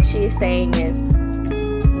COVID, what she is saying is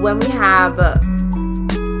when we have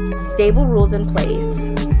stable rules in place,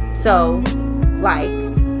 so like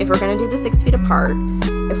if we're going to do the 6 feet apart,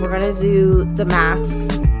 if we're going to do the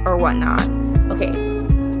masks or whatnot, okay,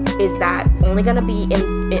 is that only going to be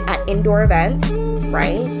at indoor events,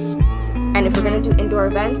 right? And if we're going to do indoor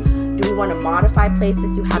events, do we want to modify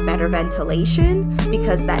places to have better ventilation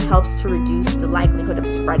because that helps to reduce the likelihood of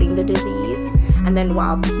spreading the disease? And then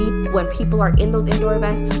when people are in those indoor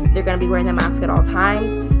events, they're going to be wearing the mask at all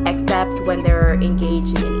times, except when they're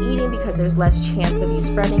engaging in eating, because there's less chance of you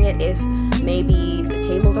spreading it if maybe the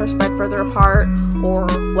tables are spread further apart or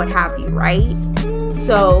what have you, right?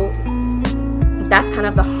 So that's kind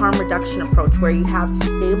of the harm reduction approach, where you have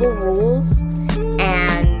stable rules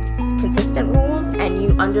and consistent rules, and you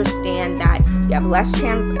understand that you have less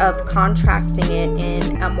chance of contracting it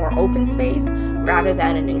in a more open space rather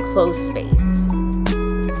than an enclosed space.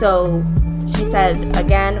 So she said,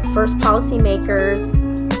 again, first, policymakers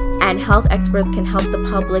and health experts can help the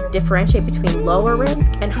public differentiate between lower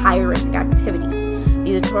risk and higher risk activities.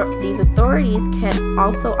 These authorities can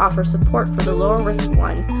also offer support for the lower risk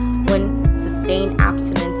ones when sustained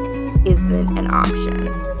abstinence isn't an option.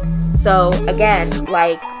 So again,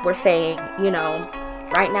 like we're saying, you know,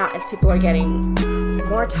 right now as people are getting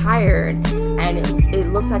more tired and it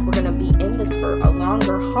looks like we're going to be in this for a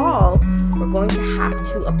longer haul, we're going to have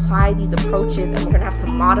to apply these approaches, and we're going to have to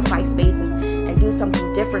modify spaces and do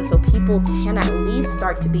something different so people can at least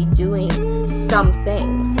start to be doing some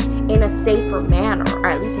things in a safer manner, or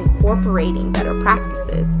at least incorporating better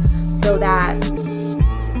practices, so that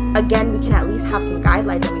again we can at least have some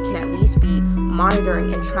guidelines and we can at least be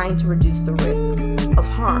monitoring and trying to reduce the risk of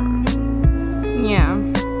harm. Yeah.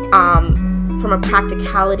 From a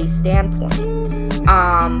practicality standpoint,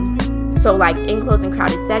 So like enclosed and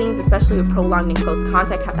crowded settings, especially with prolonged and close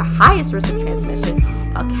contact, have the highest risk of transmission.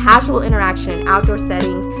 A casual interaction in outdoor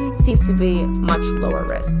settings seems to be much lower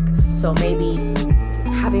risk. So maybe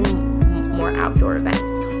having more outdoor events,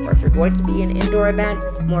 or if you're going to be an indoor event,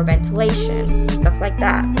 more ventilation, stuff like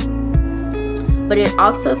that. But it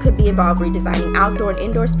also could be involved redesigning outdoor and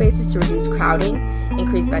indoor spaces to reduce crowding,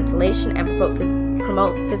 increase ventilation, and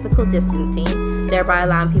promote physical distancing, thereby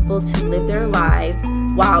allowing people to live their lives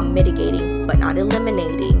while mitigating but not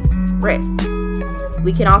eliminating risk.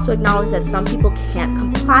 We can also acknowledge that some people can't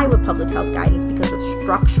comply with public health guidance because of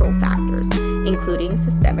structural factors, including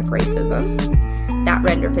systemic racism, that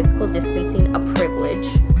render physical distancing a privilege.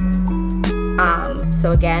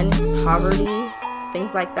 So again, poverty,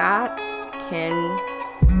 things like that, can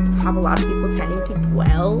have a lot of people tending to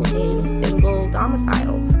dwell in single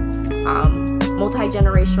domiciles.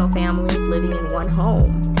 Multi-generational families living in one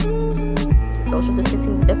home. Social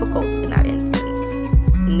distancing is difficult in that instance.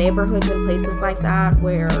 Neighborhoods and places like that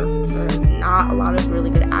where there's not a lot of really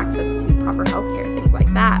good access to proper healthcare, things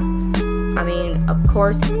like that. I mean, of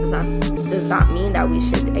course, this does not mean that we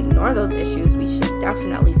should ignore those issues. We should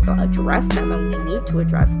definitely still address them, and we need to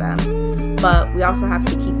address them. But we also have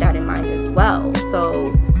to keep that in mind as well.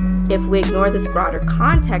 So if we ignore this broader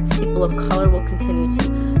context, people of color will continue to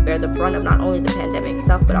bear the brunt of not only the pandemic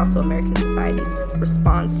itself, but also American society's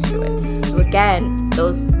response to it. So again,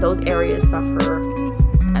 those areas suffer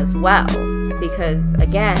as well, because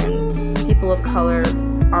again, people of color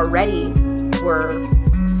already were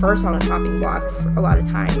first on the chopping block a lot of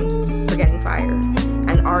times for getting fired,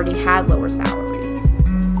 and already had lower salaries.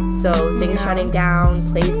 So things shutting down,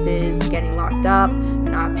 places getting locked up,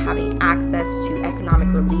 not having access to economic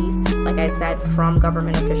relief, like I said, from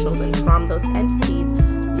government officials and from those entities,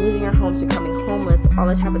 losing your homes, becoming homeless, all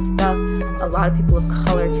that type of stuff. A lot of people of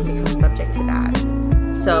color can become subject to that.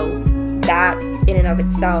 So that in and of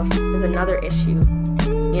itself is another issue,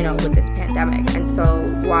 with this pandemic. And so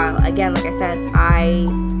while, again, like I said, I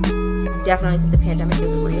definitely think the pandemic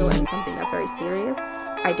is real and something that's very serious,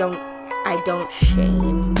 I don't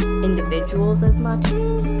shame individuals as much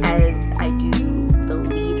as I do the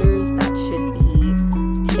leaders that should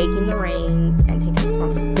be taking the reins and taking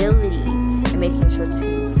responsibility and making sure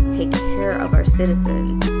to take care of our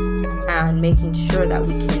citizens and making sure that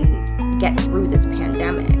we can get through this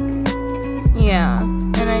pandemic. Yeah,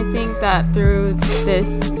 and I think that through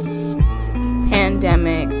this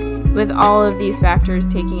pandemic, with all of these factors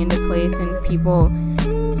taking into place and people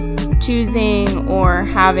choosing or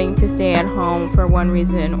having to stay at home for one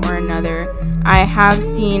reason or another, I have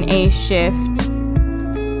seen a shift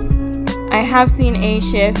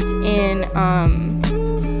in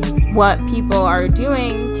what people are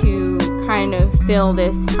doing to kind of fill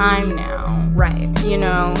this time now. Right.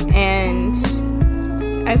 And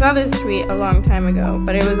I saw this tweet a long time ago,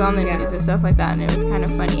 but it was on the news and stuff like that, and it was kind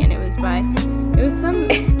of funny, and it was some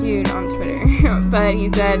dude on Twitter, but he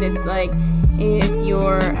said it's like, if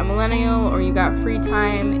you're a millennial or you got free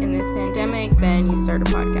time in this pandemic, then you start a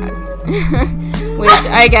podcast, which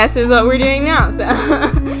I guess is what we're doing now. So,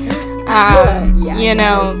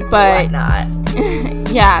 but why not?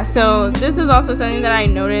 Yeah. So this is also something that I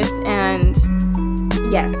noticed, and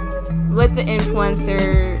yes, with the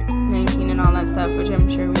influencer 19 and all that stuff, which I'm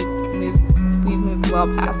sure we've moved well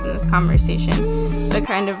past in this conversation, but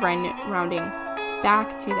kind of rounding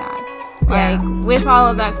back to that. Like, with all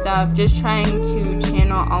of that stuff, just trying to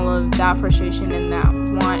channel all of that frustration and that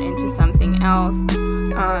want into something else,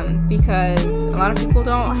 because a lot of people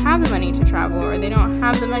don't have the money to travel, or they don't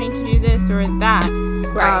have the money to do this or that,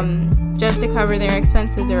 just to cover their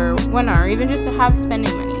expenses or whatnot, or even just to have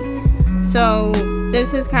spending money. So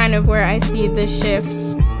this is kind of where I see the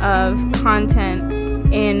shift of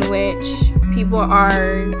content in which people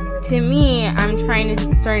are, to me, I'm starting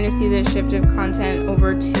to see the shift of content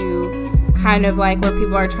over to kind of like where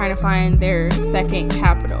people are trying to find their second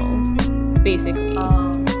capital, basically.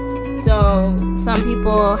 So some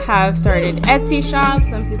people have started Etsy shops,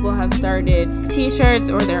 some people have started t-shirts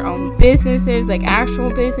or their own businesses, like actual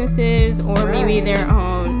businesses, or maybe their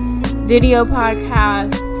own video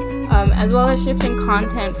podcasts, as well as shifting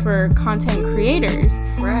content for content creators.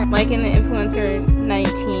 Right. Like in the Influencer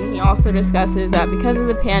 19, he also discusses that because of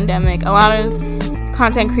the pandemic, a lot of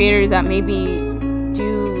content creators that maybe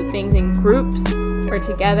do things in groups or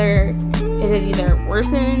together, it has either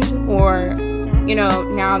worsened or,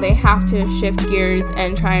 now they have to shift gears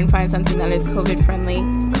and try and find something that is COVID-friendly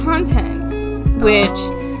content, which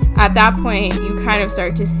at that point you kind of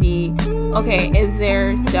start to see, okay, is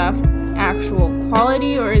their stuff actual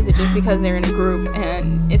quality, or is it just because they're in a group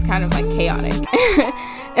and it's kind of like chaotic?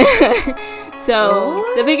 So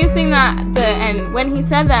the biggest thing and when he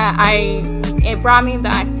said that, it brought me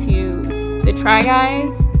back to the Try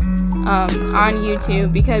Guys on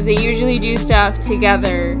YouTube, because they usually do stuff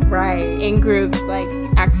together, right, in groups, like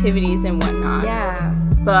activities and whatnot. Yeah.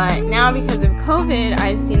 But now, because of COVID,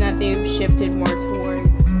 I've seen that they've shifted more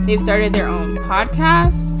towards, they've started their own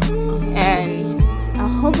podcasts, and a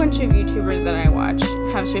whole bunch of YouTubers that I watch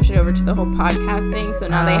have shifted over to the whole podcast thing. So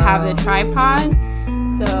now they have the tripod.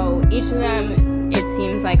 So each of them, it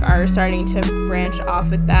seems like, are starting to branch off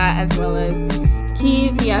with that, as well as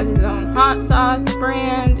Keith, he has his own hot sauce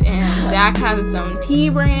brand, and Zach has its own tea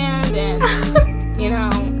brand, and you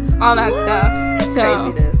know, all that stuff.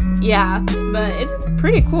 So craziness. Yeah, but it's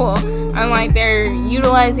pretty cool. I'm like, they're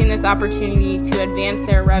utilizing this opportunity to advance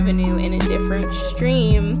their revenue in a different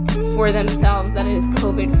stream for themselves that is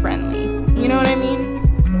COVID friendly. You know what I mean?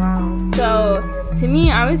 Wow. So to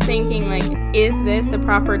me, I was thinking, like, is this the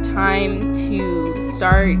proper time to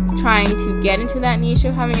start trying to get into that niche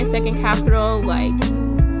of having a second capital? Like,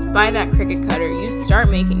 buy that Cricut cutter, you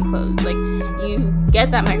start making clothes, like, you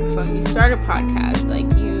get that microphone, you start a podcast, like,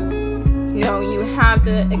 you know, you have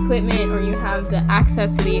the equipment, or you have the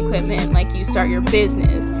access to the equipment, like, you start your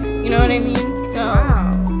business. You know what I mean? So,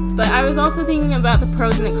 wow. But I was also thinking about the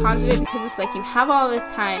pros and the cons of it, because it's like you have all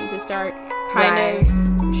this time to start kind of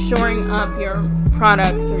shoring up your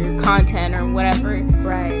products or your content or whatever.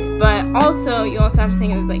 Right. But also, you also have to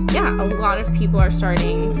think, it's like, yeah, a lot of people are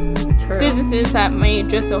starting businesses that may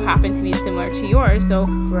just so happen to be similar to yours. So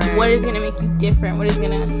what is going to make you different? What is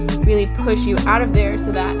going to really push you out of there,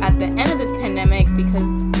 so that at the end of this pandemic,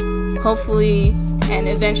 because hopefully and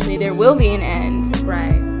eventually there will be an end.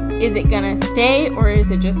 Right. Is it going to stay, or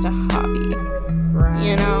is it just a hobby? Right.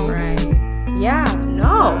 You know? Right. Yeah,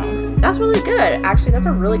 no. That's really good. Actually, that's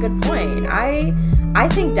a really good point. I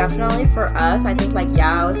think definitely for us, I think, like,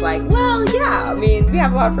 yeah, I was like, well, yeah, I mean, we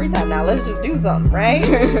have a lot of free time now. Let's just do something, right?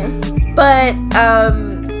 But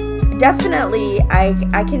definitely, I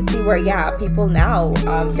can see where, yeah, people now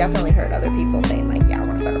definitely heard other people saying, like, yeah, I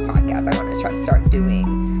want to start a podcast. I want to try to start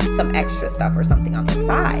doing some extra stuff or something on the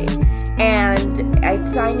side. And I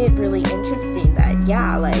find it really interesting that,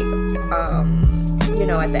 yeah, like, you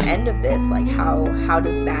know, at the end of this, like, how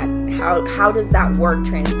does that work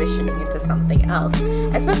transitioning into something else?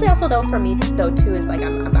 Especially also, though, for me, though, too, is like,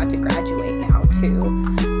 I'm about to graduate now, too.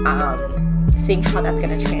 Seeing how that's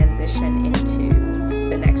going to transition into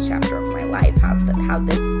the next chapter of my life, how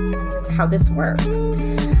this works.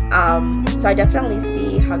 So I definitely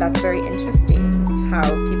see how that's very interesting, how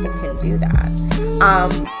people can do that.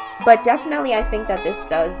 But definitely, I think that this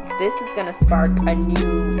is going to spark a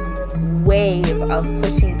new wave of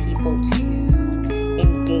pushing people to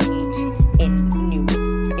engage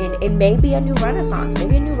in maybe a new renaissance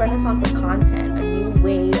of content, a new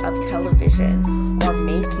way of television or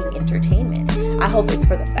making entertainment. I hope it's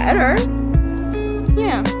for the better.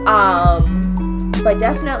 Yeah. But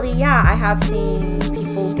definitely, yeah, I have seen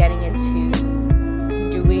people getting into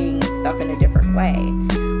doing stuff in a different way.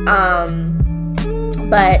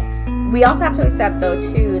 But we also have to accept, though,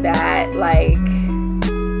 too, that, like,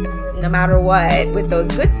 no matter what, with those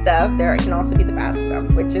good stuff, there can also be the bad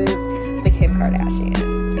stuff, which is the Kim Kardashians,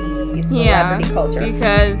 the celebrity culture.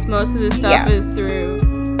 Because most of the stuff is through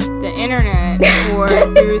the internet or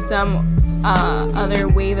through some other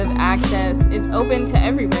wave of access. It's open to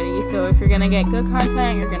everybody. So if you're going to get good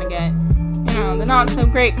content, you're going to get, you know, the not so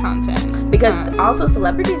great content. Because also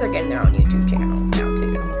celebrities are getting their own YouTube channels now, too.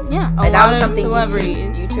 Yeah, and that was something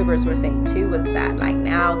celebrities. YouTubers were saying too, was that, like,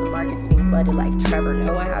 now the market's being flooded. Like, Trevor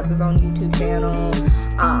Noah has his own YouTube channel,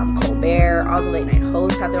 Colbert, all the late night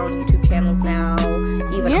hosts have their own YouTube channels now.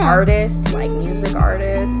 Even artists, like music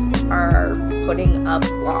artists, are putting up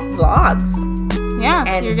vlogs. Yeah,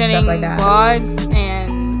 and you're getting stuff like that. vlogs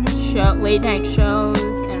and late night shows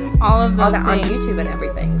and all of those all that things on YouTube and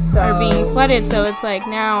everything. So are being flooded. So it's like,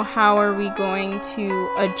 now how are we going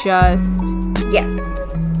to adjust? Yes.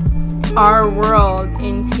 Our world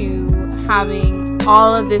into having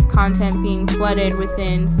all of this content being flooded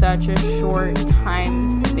within such a short time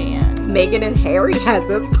span. Meghan and Harry has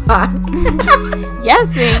a podcast. Yes,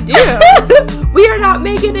 they do. We are not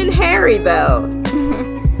Meghan and Harry, though.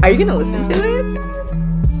 Are you gonna listen to it?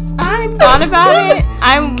 I thought about it.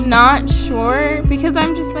 I'm not sure, because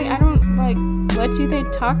I'm just like, I don't like, what do they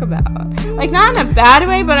talk about? Like, not in a bad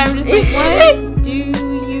way, but I'm just like, what do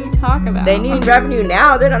you talk about? They need revenue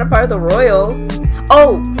now. They're not a part of the royals.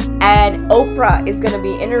 Oh, and Oprah is going to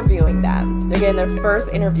be interviewing them. They're getting their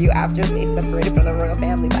first interview after they separated from the royal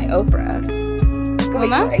family by Oprah. going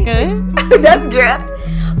that's crazy. good. That's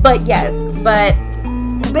good. But yes, but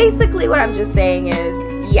basically what I'm just saying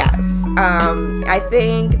is, yes, I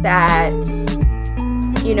think that,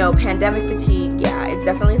 you know, pandemic fatigue, yeah, it's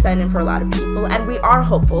definitely setting in for a lot of people, and we are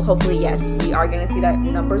hopeful. Hopefully, yes, we are going to see that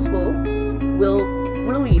numbers will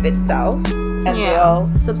relieve itself and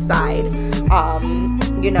will subside.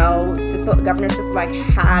 You know, Governor Sisolak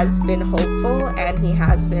has been hopeful, and he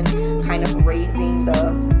has been kind of raising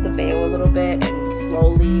the veil a little bit, and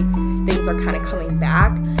slowly things are kind of coming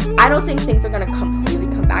back. I don't think things are going to completely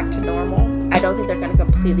come back to normal. I don't think they're going to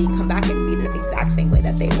completely come back and be the exact same way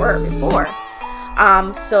that they were before.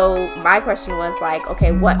 So my question was like,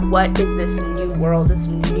 okay, what is this new world, this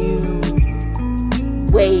new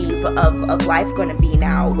wave of life going to be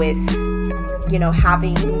now with, you know,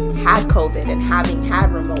 having had COVID and having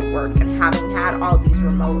had remote work and having had all these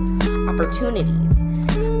remote opportunities?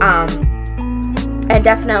 And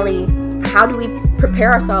definitely, how do we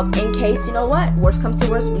prepare ourselves in case, you know what, worst comes to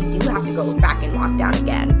worst, we do have to go back in lockdown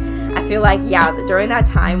again? I feel like, yeah, during that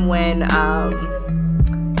time when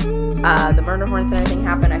the murder hornets and everything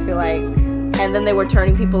happened, I feel like, and then they were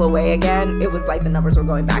turning people away again, it was like the numbers were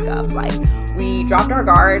going back up. Like, we dropped our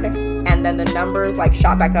guard, and then the numbers like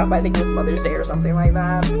shot back up. I think it was Mother's Day or something like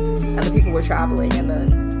that, and the people were traveling, and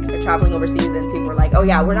then they're traveling overseas, and people were like, oh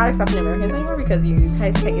yeah, we're not accepting Americans anymore because you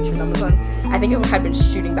guys can't get your numbers on. I think it had been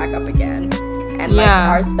shooting back up again, and like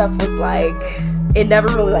our stuff was like, it never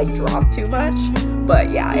really like dropped too much,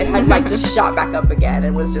 but yeah, it had like just shot back up again,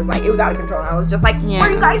 and was just like, it was out of control. And I was just like, what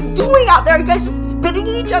are you guys doing out there? Are you guys just spitting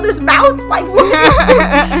in each other's mouths? Like,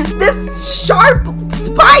 this sharp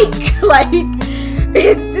spike, like,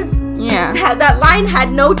 it's just that line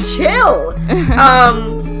had no chill.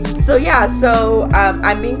 So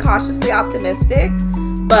I'm being cautiously optimistic,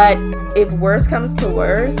 but if worse comes to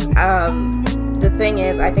worse, the thing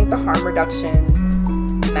is, I think the harm reduction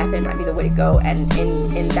method might be the way to go. And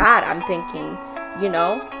in that, I'm thinking, you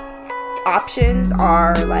know, options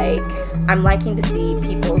are like, I'm liking to see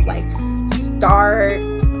people like start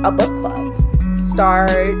a book club,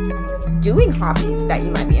 start doing hobbies that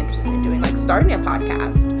you might be interested in doing, like starting a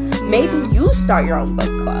podcast. Maybe you start your own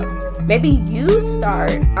book club. Maybe you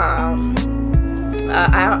start,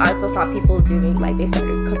 I also saw people doing, like, they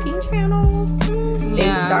started cooking channels.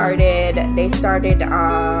 They started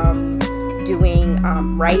doing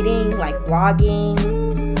writing, like blogging,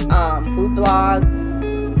 food blogs,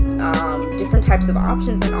 different types of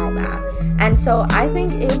options and all that. And so I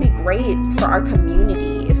think it would be great for our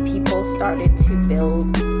community if people started to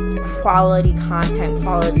build quality content,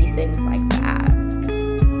 quality things like that.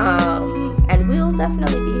 And we'll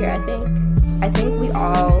definitely be here. I think we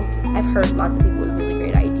all, I've heard lots of people with really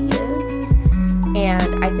great ideas,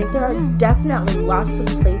 and I think there are definitely lots of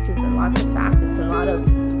places and lots of facets and a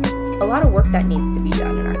lot of work that needs to be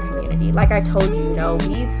done in our community. Like I told you, you know,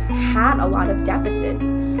 we've had a lot of deficits.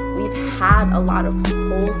 We've had a lot of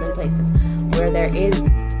holes in places where there is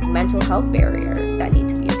mental health barriers that need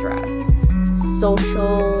to be addressed,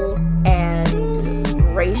 social and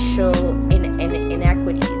racial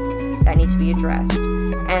inequities that need to be addressed.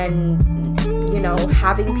 And, you know,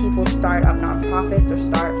 having people start up nonprofits or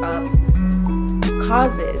start up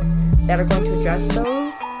causes that are going to address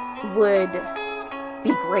those would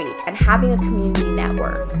be great. And having a community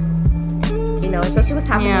network, you know, especially what's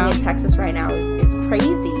happening in Texas right now is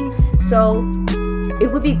crazy. So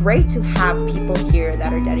it would be great to have people here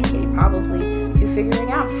that are dedicated probably to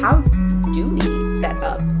figuring out, how do we set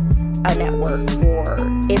up a network for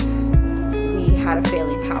if we had a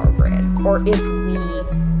failing power grid, or if we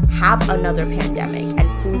have another pandemic and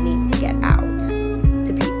food needs to get out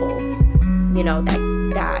to people, you know, that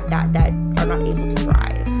are not able to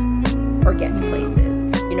drive or get to places.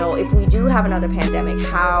 You know, if we do have another pandemic,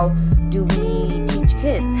 how do we teach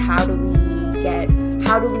kids? How do we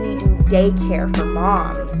do daycare for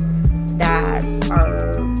moms that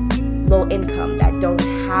are low income, that don't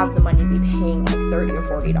have the money to be paying like $30 or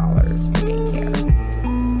 $40 for daycare?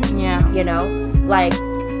 Yeah. You know, like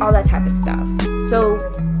all that type of stuff. So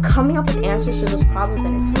coming up with answers to those problems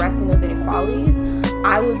and addressing those inequalities,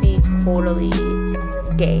 I would be totally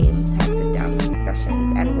game to have sit down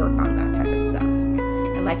discussions and work on that type of stuff.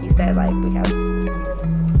 And like you said, like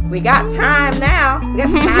we got time now. We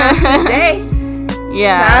got time today.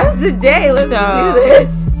 Time today. Let's do this.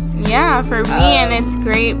 Yeah, for me, and it's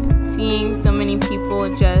great seeing so many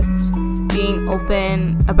people just being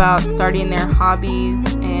open about starting their hobbies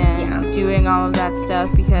and doing all of that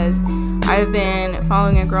stuff, because I've been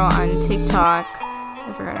following a girl on TikTok.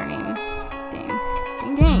 I forgot her name.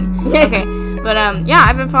 Dang. Okay. But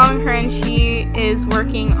I've been following her, and she is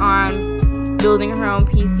working on building her own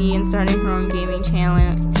PC and starting her own gaming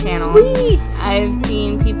channel. Sweet. I've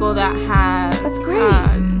seen people that have... That's great.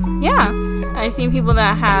 I've seen people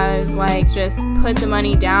that have, like, just put the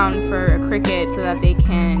money down for a Cricut so that they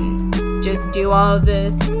can just do all of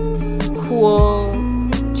this cool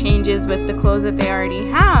changes with the clothes that they already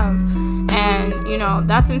have. And, you know,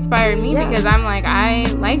 that's inspired me because I'm like, I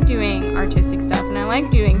like doing artistic stuff and I like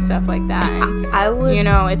doing stuff like that. And, I would, you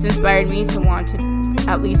know, it's inspired me to want to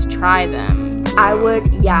at least try them. I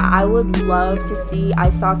would love to see. I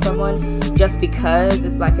saw someone, just because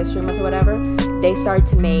it's Black History Month or whatever, they started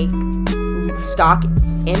to make stock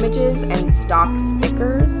images and stock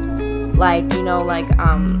stickers. Like, you know, like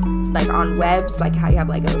on webs, like how you have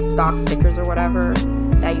like those stock stickers or whatever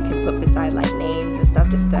that you can put beside like names and stuff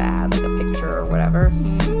just to add like a picture or whatever.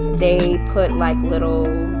 They put like little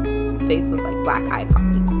faceless like black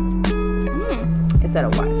icons instead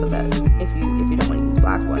of white, so that if you don't want to use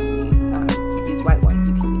black ones, you use white ones,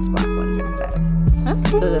 you can use black ones instead. That's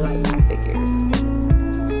cool. So they're like black figures.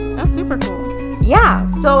 That's super cool. Yeah,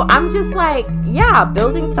 so I'm just like,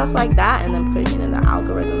 building stuff like that and then putting it in the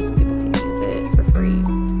algorithm so people can use it for free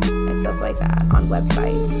and stuff like that on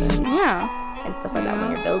websites and stuff like that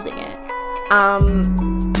when you're building it.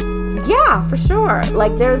 Yeah, for sure.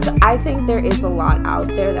 Like I think there is a lot out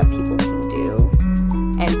there that people can do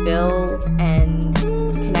and build and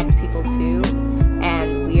connect people to,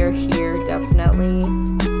 and we're here definitely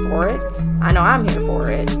for it. I know I'm here for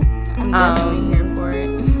it. I'm definitely here for it.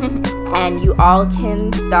 And you all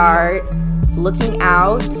can start looking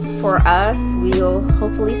out for us. We'll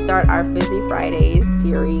hopefully start our Fizzy Fridays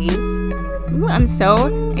series. Ooh, I'm so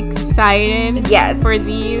excited for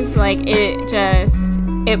these. Like,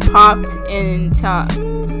 it popped into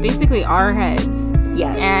basically our heads.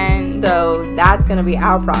 Yes. And so that's going to be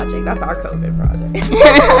our project. That's our COVID project.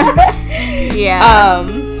 Yeah.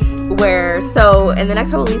 So in the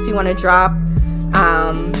next couple weeks, we want to drop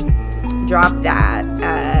that.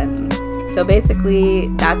 So basically,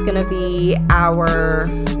 that's gonna be our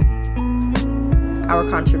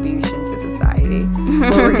contribution to society.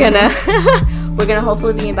 We're gonna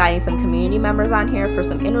hopefully be inviting some community members on here for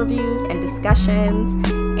some interviews and discussions,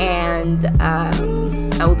 and I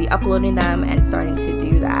will be uploading them and starting to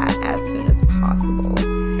do that as soon as possible.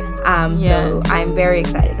 So I'm very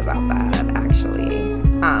excited about that, actually.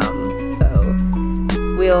 So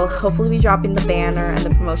we'll hopefully be dropping the banner and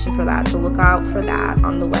the promotion for that. So look out for that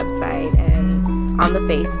on the website and on the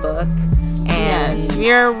Facebook. And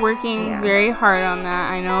we are working very hard on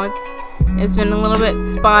that. I know it's been a little bit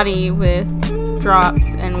spotty with drops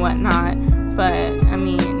and whatnot, but I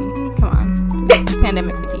mean, come on, it's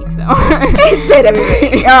pandemic fatigue, so it's pandemic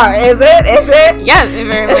fatigue. Is it? Yes, it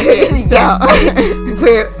very much is. So.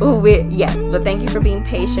 Yes, but thank you for being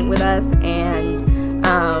patient with us, and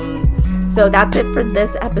so that's it for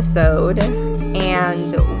this episode,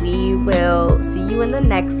 and we will see you in the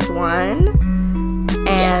next one.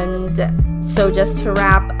 And so just to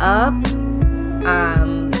wrap up,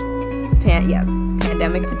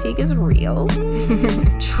 pandemic fatigue is real.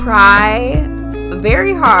 Try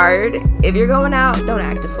very hard. If you're going out, don't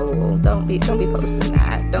act a fool. Don't be posting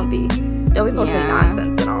that. Don't be posting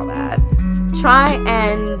nonsense and all that. Try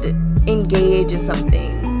and engage in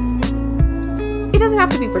something. It doesn't have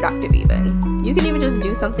to be productive even. You can even just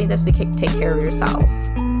do something just to take care of yourself,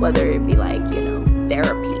 whether it be like, you know,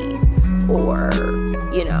 therapy or,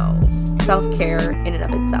 you know, self-care in and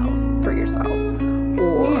of itself for yourself,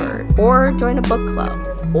 or join a book club,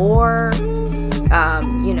 or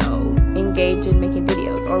you know, engage in making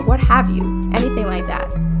videos or what have you, anything like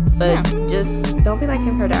that. But just don't be like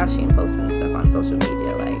Kim Kardashian posting stuff on social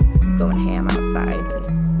media, like going ham outside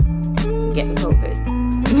and getting COVID,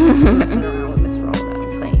 messing around with Miss Rona,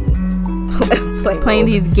 playing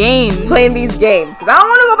these games, because I don't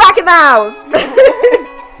want to go back in the house.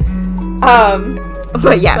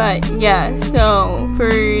 So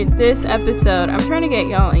for this episode, I'm trying to get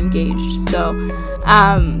y'all engaged. So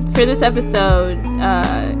for this episode,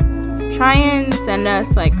 try and send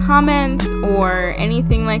us like comments or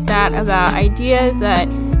anything like that about ideas that,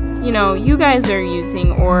 you know, you guys are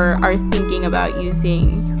using or are thinking about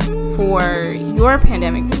using for your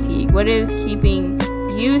pandemic fatigue. What is keeping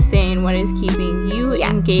you sane? What is keeping you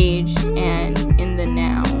engaged and in the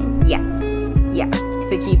now? Yes,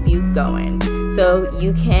 to keep you going. So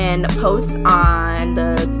you can post on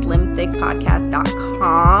the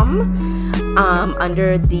slimthickpodcast.com on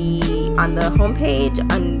the homepage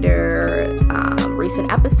under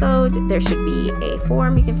recent episodes. There should be a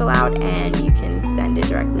form you can fill out and you can send it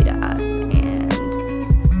directly to us. And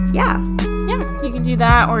yeah, you can do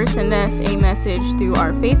that, or send us a message through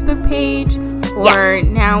our Facebook page, or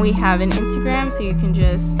now we have an Instagram, so you can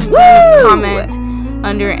just comment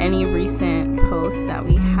under any recent posts that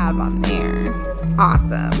we have on there.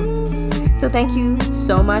 Awesome. So thank you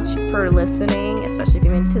so much for listening, especially if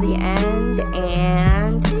you made it to the end,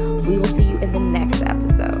 and we will see you in the next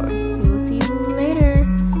episode. We will see you later.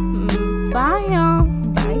 Bye, y'all.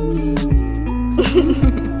 Bye.